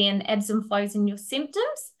activity and ebbs and flows in your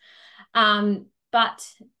symptoms. But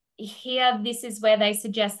here, this is where they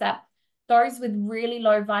suggest that those with really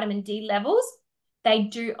low vitamin D levels, they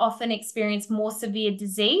do often experience more severe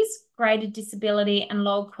disease, greater disability, and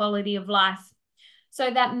lower quality of life.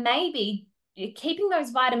 So that maybe keeping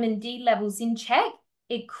those vitamin D levels in check,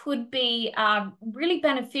 it could be really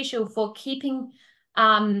beneficial for keeping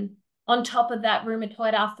on top of that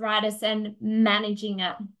rheumatoid arthritis and managing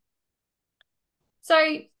it.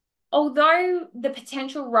 So although the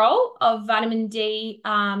potential role of vitamin D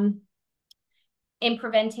in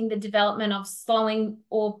preventing the development of slowing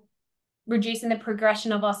or reducing the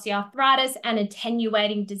progression of osteoarthritis and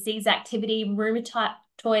attenuating disease activity,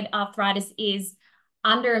 rheumatoid arthritis is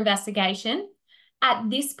under investigation. At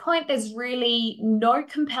this point, there's really no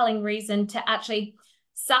compelling reason to actually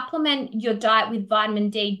supplement your diet with vitamin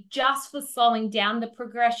D just for slowing down the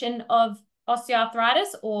progression of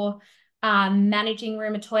osteoarthritis or managing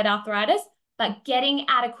rheumatoid arthritis, but getting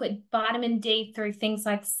adequate vitamin D through things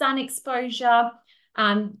like sun exposure,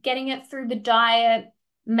 getting it through the diet,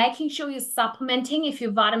 making sure you're supplementing if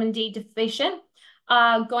you're vitamin D deficient,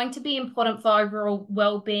 are going to be important for overall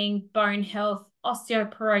well-being, bone health,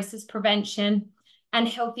 osteoporosis prevention, and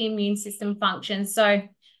healthy immune system function. So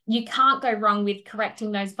you can't go wrong with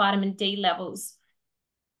correcting those vitamin D levels.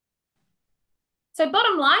 So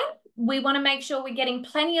bottom line, we want to make sure we're getting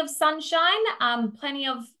plenty of sunshine, plenty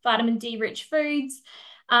of vitamin D rich foods.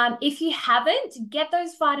 If you haven't, get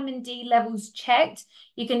those vitamin D levels checked.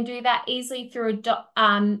 You can do that easily through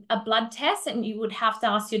a blood test, and you would have to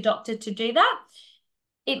ask your doctor to do that.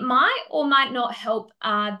 It might or might not help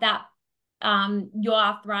your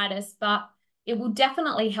arthritis, but it will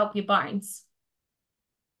definitely help your bones.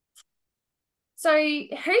 So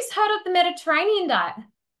who's heard of the Mediterranean diet?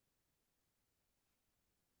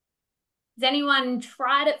 Has anyone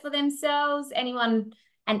tried it for themselves? Anyone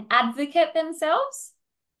an advocate themselves?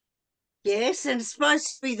 Yes, and it's supposed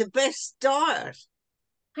to be the best diet.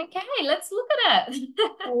 Okay, let's look at it.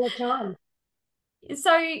 All the time.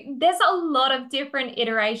 So there's a lot of different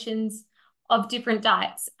iterations of different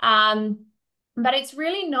diets, but it's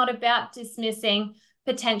really not about dismissing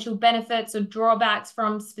potential benefits or drawbacks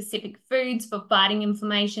from specific foods for fighting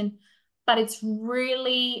inflammation, but it's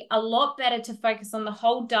really a lot better to focus on the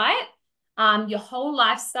whole diet, your whole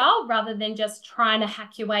lifestyle, rather than just trying to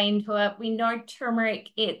hack your way into it. We know turmeric,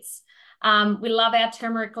 we love our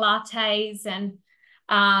turmeric lattes and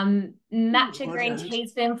matcha green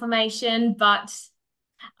teas for inflammation, but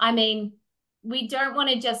I mean, we don't want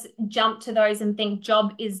to just jump to those and think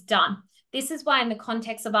job is done. This is why in the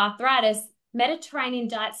context of arthritis, Mediterranean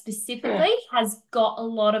diet specifically has got a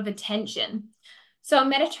lot of attention. So a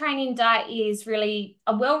Mediterranean diet is really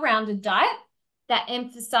a well-rounded diet that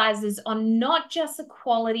emphasizes on not just the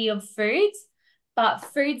quality of foods, but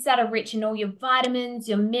foods that are rich in all your vitamins,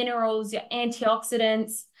 your minerals, your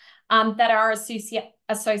antioxidants, that are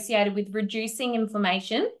associated with reducing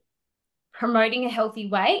inflammation, promoting a healthy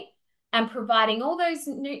weight, and providing all those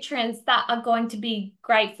nutrients that are going to be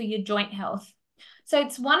great for your joint health. So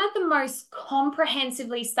it's one of the most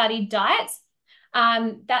comprehensively studied diets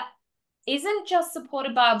That isn't just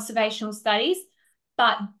supported by observational studies,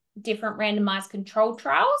 but different randomized control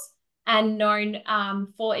trials, and known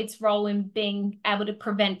for its role in being able to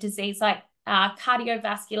prevent disease like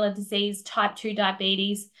cardiovascular disease, type 2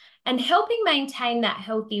 diabetes, and helping maintain that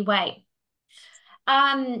healthy weight.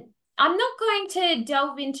 I'm not going to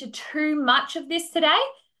delve into too much of this today,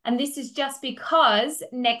 and this is just because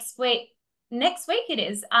next week it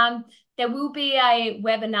is, there will be a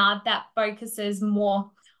webinar that focuses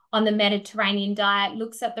more on the Mediterranean diet,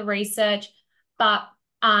 looks at the research, but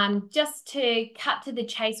just to cut to the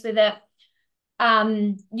chase with it,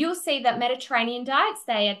 you'll see that Mediterranean diets,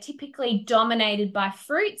 they are typically dominated by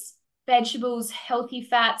fruits, vegetables, healthy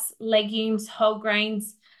fats, legumes, whole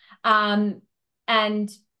grains, and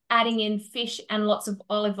adding in fish and lots of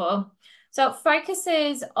olive oil. So it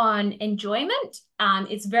focuses on enjoyment.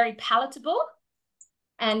 It's very palatable,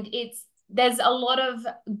 and there's a lot of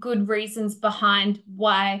good reasons behind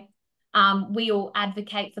why we all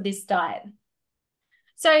advocate for this diet.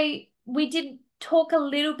 So we did talk a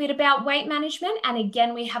little bit about weight management, and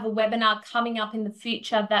again, we have a webinar coming up in the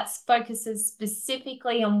future that focuses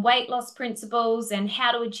specifically on weight loss principles and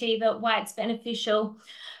how to achieve it, why it's beneficial.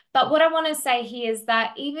 But what I want to say here is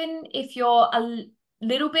that even if you're a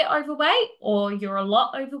little bit overweight or you're a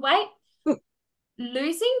lot overweight,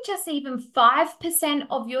 losing just even 5%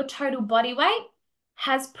 of your total body weight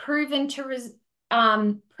has proven to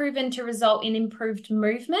result in improved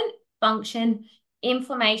movement, function,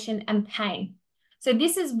 inflammation, and pain. So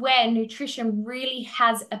this is where nutrition really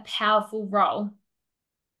has a powerful role.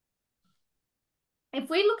 If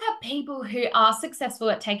we look at people who are successful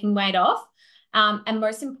at taking weight off, and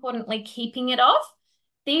most importantly, keeping it off,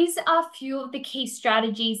 these are a few of the key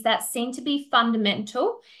strategies that seem to be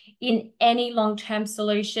fundamental in any long-term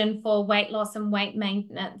solution for weight loss and weight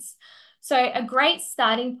maintenance. So a great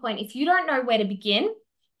starting point, if you don't know where to begin,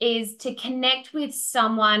 is to connect with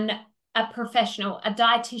someone, a professional, a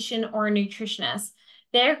dietitian or a nutritionist.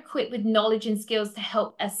 They're equipped with knowledge and skills to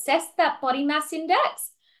help assess that body mass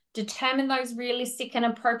index, determine those realistic and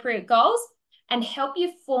appropriate goals, and help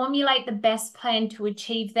you formulate the best plan to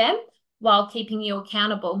achieve them while keeping you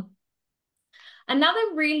accountable. Another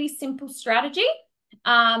really simple strategy,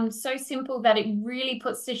 so simple that it really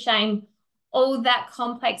puts to shame all that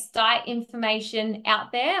complex diet information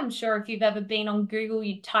out there. I'm sure if you've ever been on Google,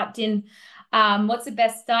 you typed in what's the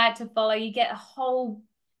best diet to follow, you get a whole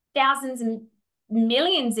thousands and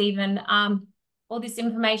millions even, all this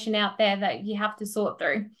information out there that you have to sort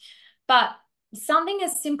through. But something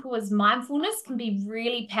as simple as mindfulness can be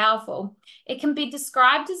really powerful. It can be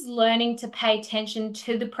described as learning to pay attention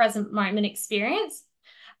to the present moment experience.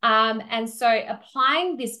 And so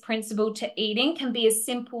applying this principle to eating can be as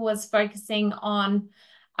simple as focusing on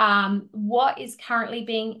what is currently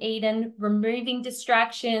being eaten, removing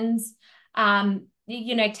distractions,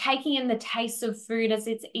 taking in the taste of food as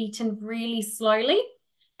it's eaten really slowly,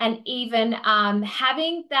 and even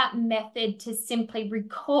having that method to simply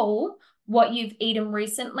recall what you've eaten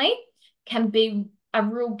recently can be a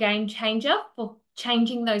real game changer for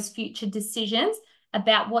changing those future decisions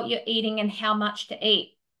about what you're eating and how much to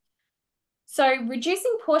eat. So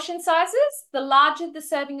reducing portion sizes, the larger the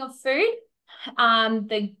serving of food,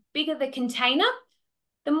 the bigger the container,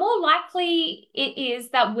 the more likely it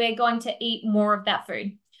is that we're going to eat more of that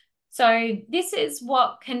food. So this is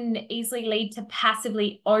what can easily lead to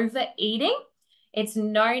passively overeating. It's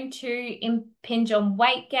known to impinge on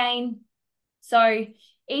weight gain. So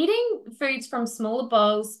eating foods from smaller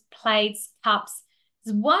bowls, plates, cups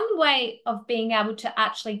is one way of being able to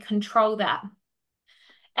actually control that.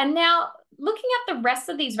 And now looking at the rest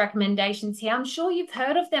of these recommendations here, I'm sure you've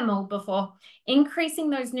heard of them all before. Increasing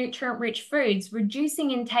those nutrient-rich foods,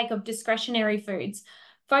 reducing intake of discretionary foods,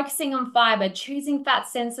 focusing on fiber, choosing fat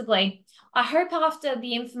sensibly. I hope after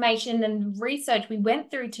the information and research we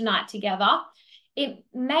went through tonight together, it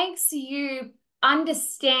makes you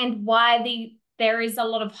understand why there is a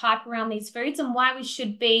lot of hype around these foods and why we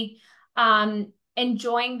should be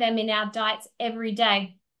enjoying them in our diets every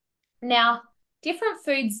day. Now, different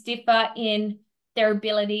foods differ in their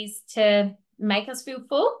abilities to make us feel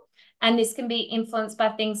full, and this can be influenced by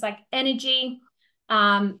things like energy,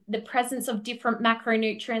 the presence of different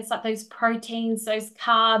macronutrients like those proteins, those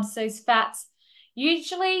carbs, those fats.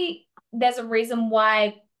 Usually there's a reason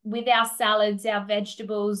why with our salads, our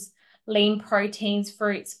vegetables, lean proteins,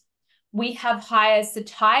 fruits, we have higher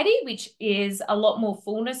satiety, which is a lot more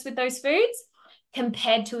fullness with those foods,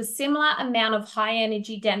 compared to a similar amount of high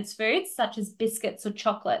energy dense foods such as biscuits or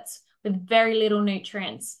chocolates with very little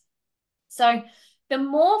nutrients. So the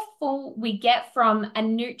more full we get from a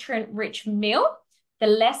nutrient rich meal, the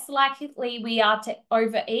less likely we are to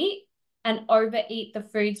overeat and overeat the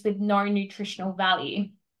foods with no nutritional value.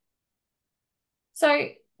 So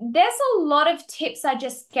there's a lot of tips I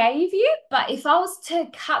just gave you, but if I was to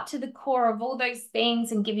cut to the core of all those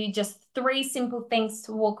things and give you just 3 simple things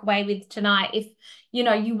to walk away with tonight, if you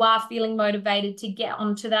are feeling motivated to get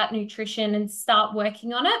onto that nutrition and start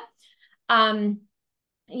working on it,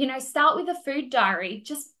 start with a food diary.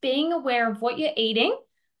 Just being aware of what you're eating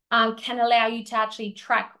can allow you to actually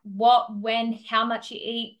track what, when, how much you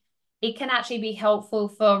eat. It can actually be helpful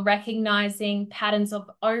for recognizing patterns of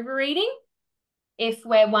overeating if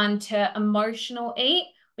we're one to emotional eat,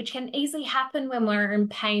 which can easily happen when we're in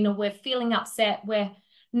pain or we're feeling upset, we're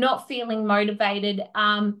not feeling motivated,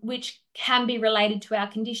 which can be related to our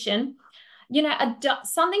condition.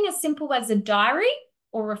 Something as simple as a diary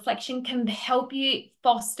or reflection can help you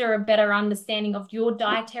foster a better understanding of your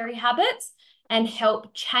dietary habits and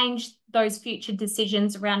help change those future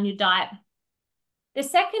decisions around your diet. The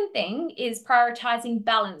second thing is prioritizing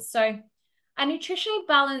balance. So a nutritionally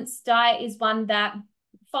balanced diet is one that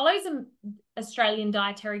follows Australian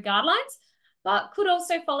dietary guidelines, but could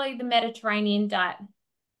also follow the Mediterranean diet.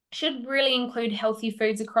 Should really include healthy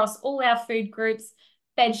foods across all our food groups: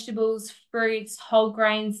 vegetables, fruits, whole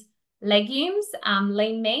grains, legumes,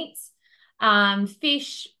 lean meats,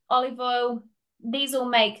 fish, olive oil. These all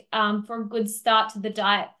make for a good start to the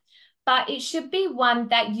diet. But it should be one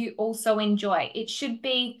that you also enjoy. It should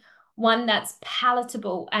be one that's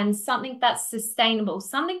palatable and something that's sustainable,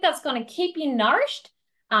 something that's going to keep you nourished,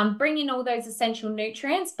 bring in all those essential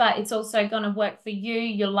nutrients, but it's also going to work for you,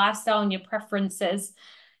 your lifestyle, and your preferences.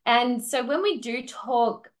 And so when we do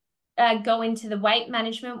go into the weight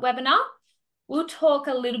management webinar, we'll talk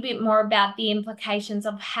a little bit more about the implications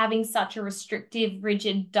of having such a restrictive,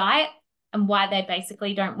 rigid diet and why they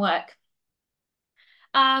basically don't work.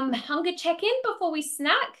 Hunger check-in before we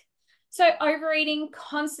snack. So overeating,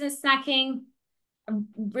 constant snacking,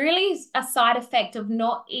 really a side effect of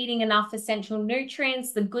not eating enough essential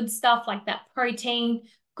nutrients, the good stuff like that protein,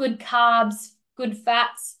 good carbs, good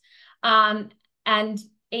fats, and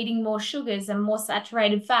eating more sugars and more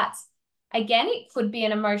saturated fats. Again, it could be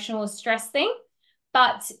an emotional stress thing,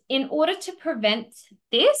 but in order to prevent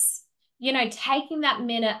this, taking that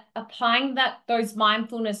minute, applying those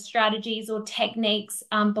mindfulness strategies or techniques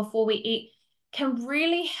before we eat can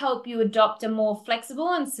really help you adopt a more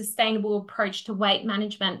flexible and sustainable approach to weight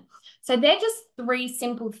management. So they're just 3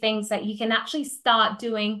 simple things that you can actually start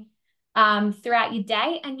doing throughout your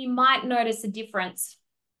day, and you might notice a difference.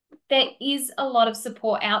 There is a lot of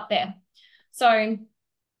support out there. So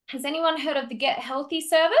has anyone heard of the Get Healthy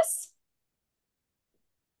service?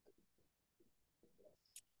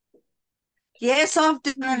 Yes, I've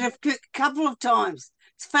done it a couple of times.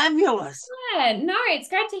 It's fabulous. Yeah, no, it's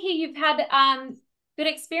great to hear you've had good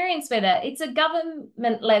experience with it. It's a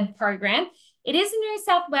government-led program. It is New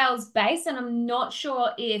South Wales based, and I'm not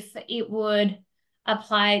sure if it would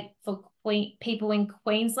apply for people in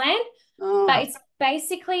Queensland, but it's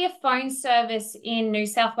basically a phone service in New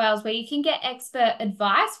South Wales where you can get expert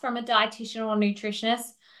advice from a dietitian or nutritionist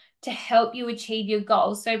to help you achieve your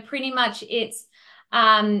goals. So pretty much it's,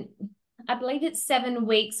 I believe it's 7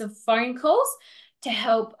 weeks of phone calls to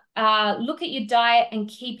help look at your diet and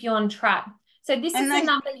keep you on track. So this is the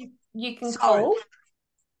number you can call.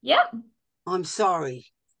 Yep. I'm sorry.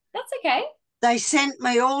 That's okay. They sent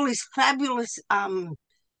me all this fabulous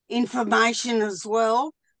information as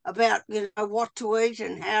well about, what to eat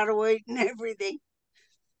and how to eat and everything.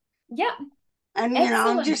 Yep. And,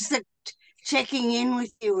 I'm just checking in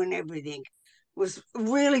with you and everything was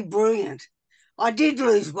really brilliant. I did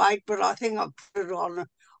lose weight, but I think I've put it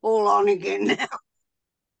all on again now.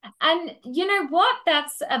 And you know what?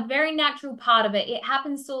 That's a very natural part of it. It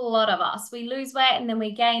happens to a lot of us. We lose weight and then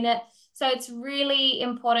we gain it. So it's really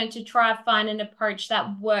important to try to find an approach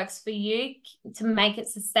that works for you to make it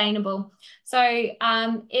sustainable. So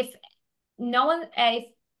if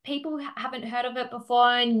people haven't heard of it before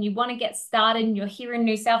and you want to get started and you're here in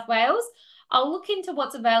New South Wales, I'll look into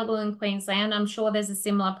what's available in Queensland. I'm sure there's a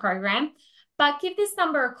similar program. But give this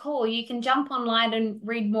number a call. You can jump online and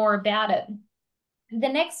read more about it. The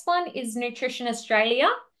next one is Nutrition Australia.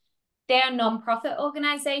 They're a non-profit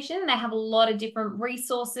organisation. They have a lot of different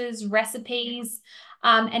resources, recipes,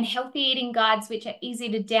 and healthy eating guides, which are easy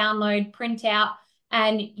to download, print out,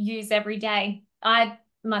 and use every day. I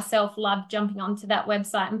myself love jumping onto that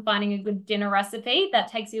website and finding a good dinner recipe that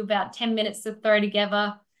takes you about 10 minutes to throw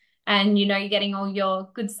together, and you're getting all your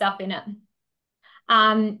good stuff in it.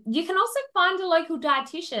 You can also find a local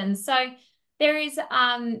dietitian. So There is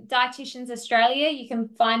Dietitians Australia. You can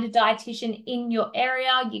find a dietitian in your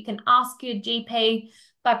area. You can ask your GP,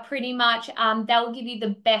 but pretty much they'll give you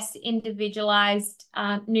the best individualized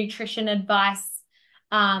nutrition advice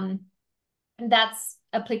that's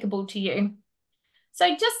applicable to you.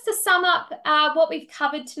 So just to sum up what we've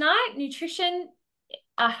covered tonight, nutrition,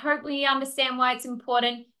 I hope we understand why it's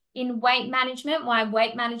important in weight management, why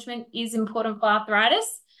weight management is important for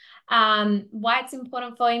arthritis, why it's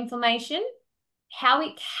important for inflammation, how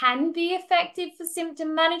it can be effective for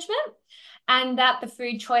symptom management, and that the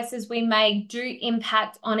food choices we make do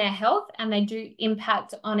impact on our health and they do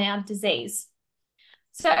impact on our disease.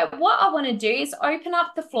 So what I want to do is open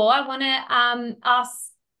up the floor. I want to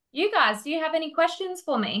ask you guys, do you have any questions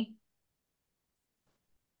for me?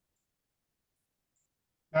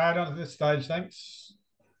 Not at this stage, thanks.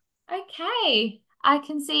 Okay, I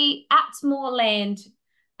can see Atmoreland,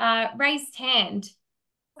 raised hand.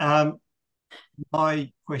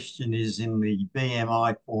 My question is in the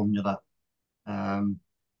BMI formula.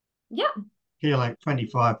 Yeah.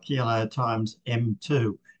 25 kilo times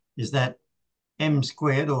M2. Is that M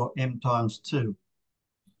squared or M times 2?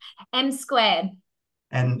 M squared.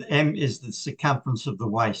 And M is the circumference of the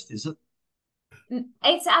waist, is it?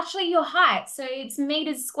 It's actually your height, so it's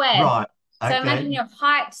meters squared. Right. Okay. So imagine your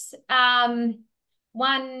height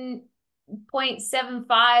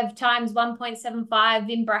 1.75 times 1.75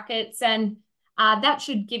 in brackets, and that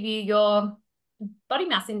should give you your body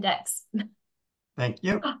mass index. Thank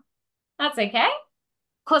you. That's okay.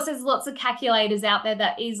 Of course, there's lots of calculators out there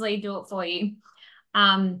that easily do it for you.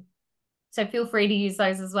 So feel free to use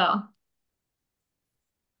those as well.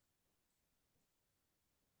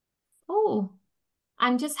 Oh,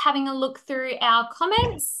 I'm just having a look through our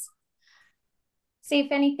comments. See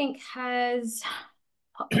if anything has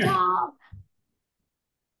popped up.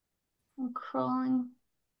 I'm crawling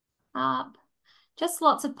up. Just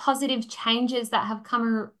lots of positive changes that have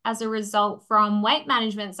come as a result from weight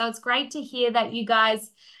management. So it's great to hear that you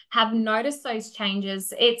guys have noticed those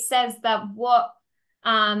changes. It says that what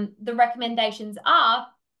the recommendations are,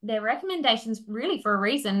 they're recommendations really for a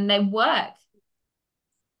reason. They work.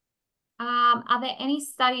 Are there any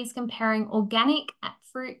studies comparing organic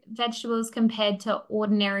fruit vegetables compared to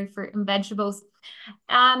ordinary fruit and vegetables?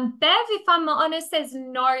 Bev, if I'm honest, there's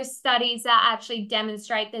no studies that actually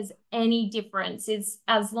demonstrate there's any difference. It's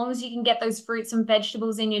as long as you can get those fruits and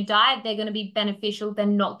vegetables in your diet, they're going to be beneficial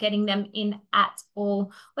than not getting them in at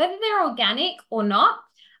all. Whether they're organic or not,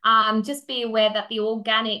 just be aware that the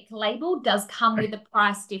organic label does come with a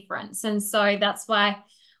price difference. And so that's why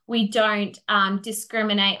we don't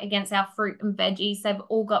discriminate against our fruit and veggies. They've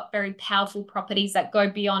all got very powerful properties that go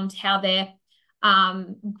beyond how they're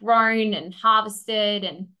grown and harvested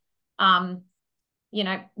and, you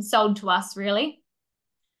know, sold to us, really.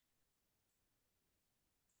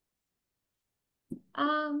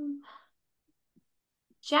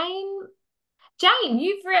 Jane,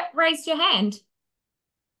 you've raised your hand.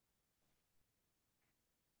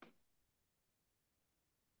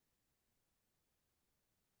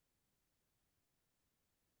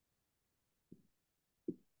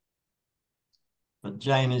 But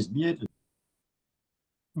Jane is muted.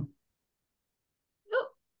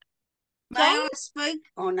 May I speak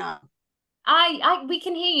or no? We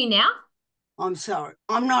can hear you now. I'm sorry.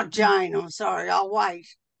 I'm not Jane. I'm sorry. I'll wait.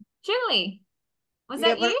 Julie, was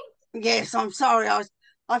that you? Yes, I'm sorry.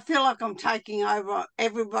 I feel like I'm taking over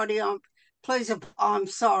everybody. Please, I'm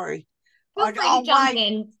sorry. Feel free to jump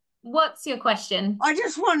in. What's your question? I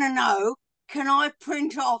just want to know, can I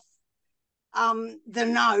print off the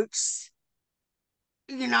notes,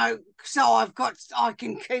 you know, so I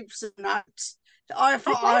can keep some notes. I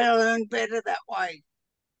learn better that way.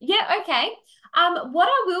 Yeah, okay. What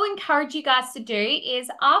I will encourage you guys to do is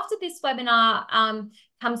after this webinar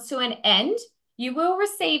comes to an end, you will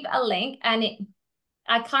receive a link, and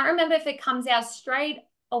I can't remember if it comes out straight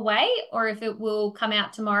away or if it will come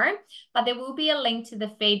out tomorrow, but there will be a link to the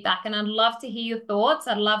feedback, and I'd love to hear your thoughts.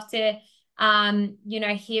 I'd love to you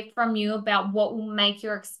know, hear from you about what will make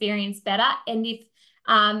your experience better, and if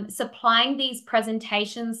supplying these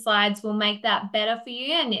presentation slides will make that better for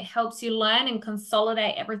you and it helps you learn and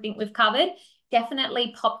consolidate everything we've covered,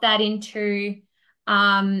 definitely pop that into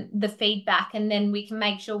the feedback, and then we can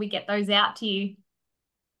make sure we get those out to you.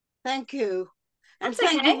 Thank you. And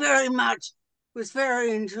thank you very much. It was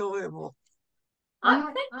very enjoyable.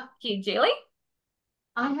 Thank you, Julie.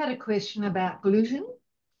 I had a question about gluten,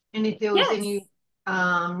 and if there was any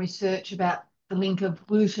research about the link of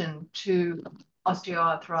gluten to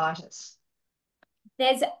osteoarthritis.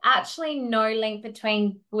 There's actually no link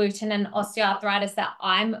between gluten and osteoarthritis that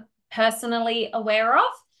I'm personally aware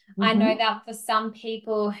of. I know that for some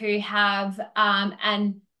people who have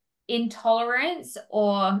an intolerance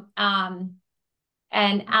or an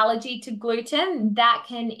allergy to gluten, that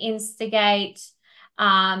can instigate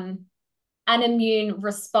an immune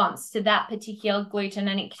response to that particular gluten,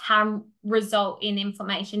 and it can result in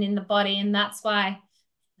inflammation in the body. And that's why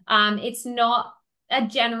it's not a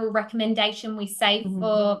general recommendation we say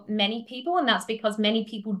for many people, and that's because many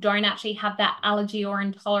people don't actually have that allergy or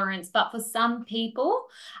intolerance. But for some people,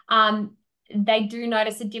 they do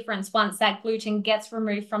notice a difference once that gluten gets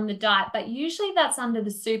removed from the diet, but usually that's under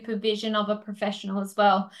the supervision of a professional as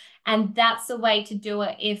well. And that's the way to do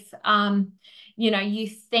it if you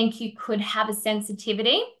think you could have a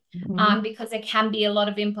sensitivity, because there can be a lot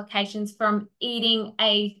of implications from eating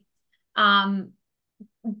a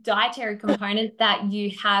dietary component that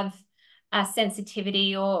you have a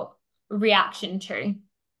sensitivity or reaction to.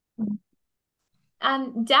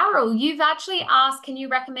 Daryl, you've actually asked, can you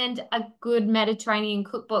recommend a good Mediterranean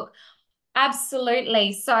cookbook?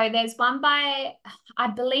 Absolutely. So there's one by, I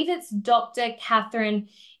believe it's Dr. Catherine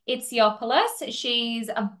Itsiopoulos. She's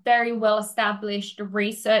a very well-established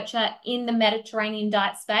researcher in the Mediterranean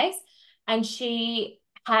diet space, and she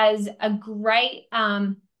has a great,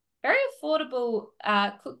 very affordable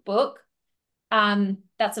cookbook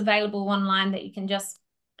that's available online that you can just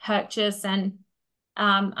purchase, and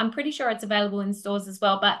I'm pretty sure it's available in stores as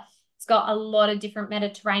well, but it's got a lot of different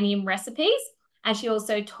Mediterranean recipes. And she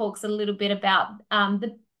also talks a little bit about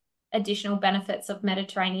the additional benefits of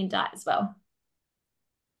Mediterranean diet as well.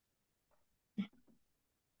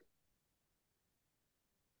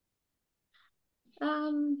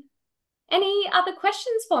 Any other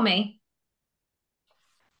questions for me?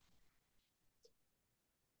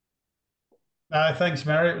 Thanks,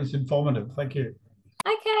 Mary. It was informative. Thank you.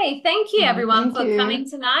 Okay, thank you everyone for coming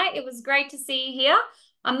tonight. It was great to see you here.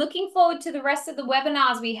 I'm looking forward to the rest of the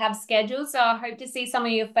webinars we have scheduled, so I hope to see some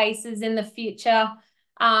of your faces in the future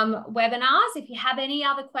webinars. If you have any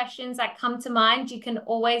other questions that come to mind, you can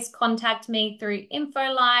always contact me through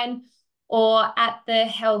InfoLine or at the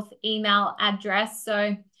health email address.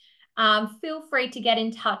 So feel free to get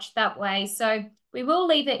in touch that way. So we will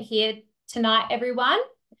leave it here tonight, everyone.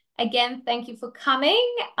 Again, thank you for coming.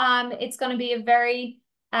 It's going to be a very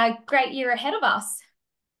great year ahead of us.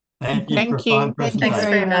 Thank you. Thank you. Thanks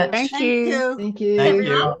very much. Thank you. Thank you. Thank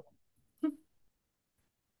you.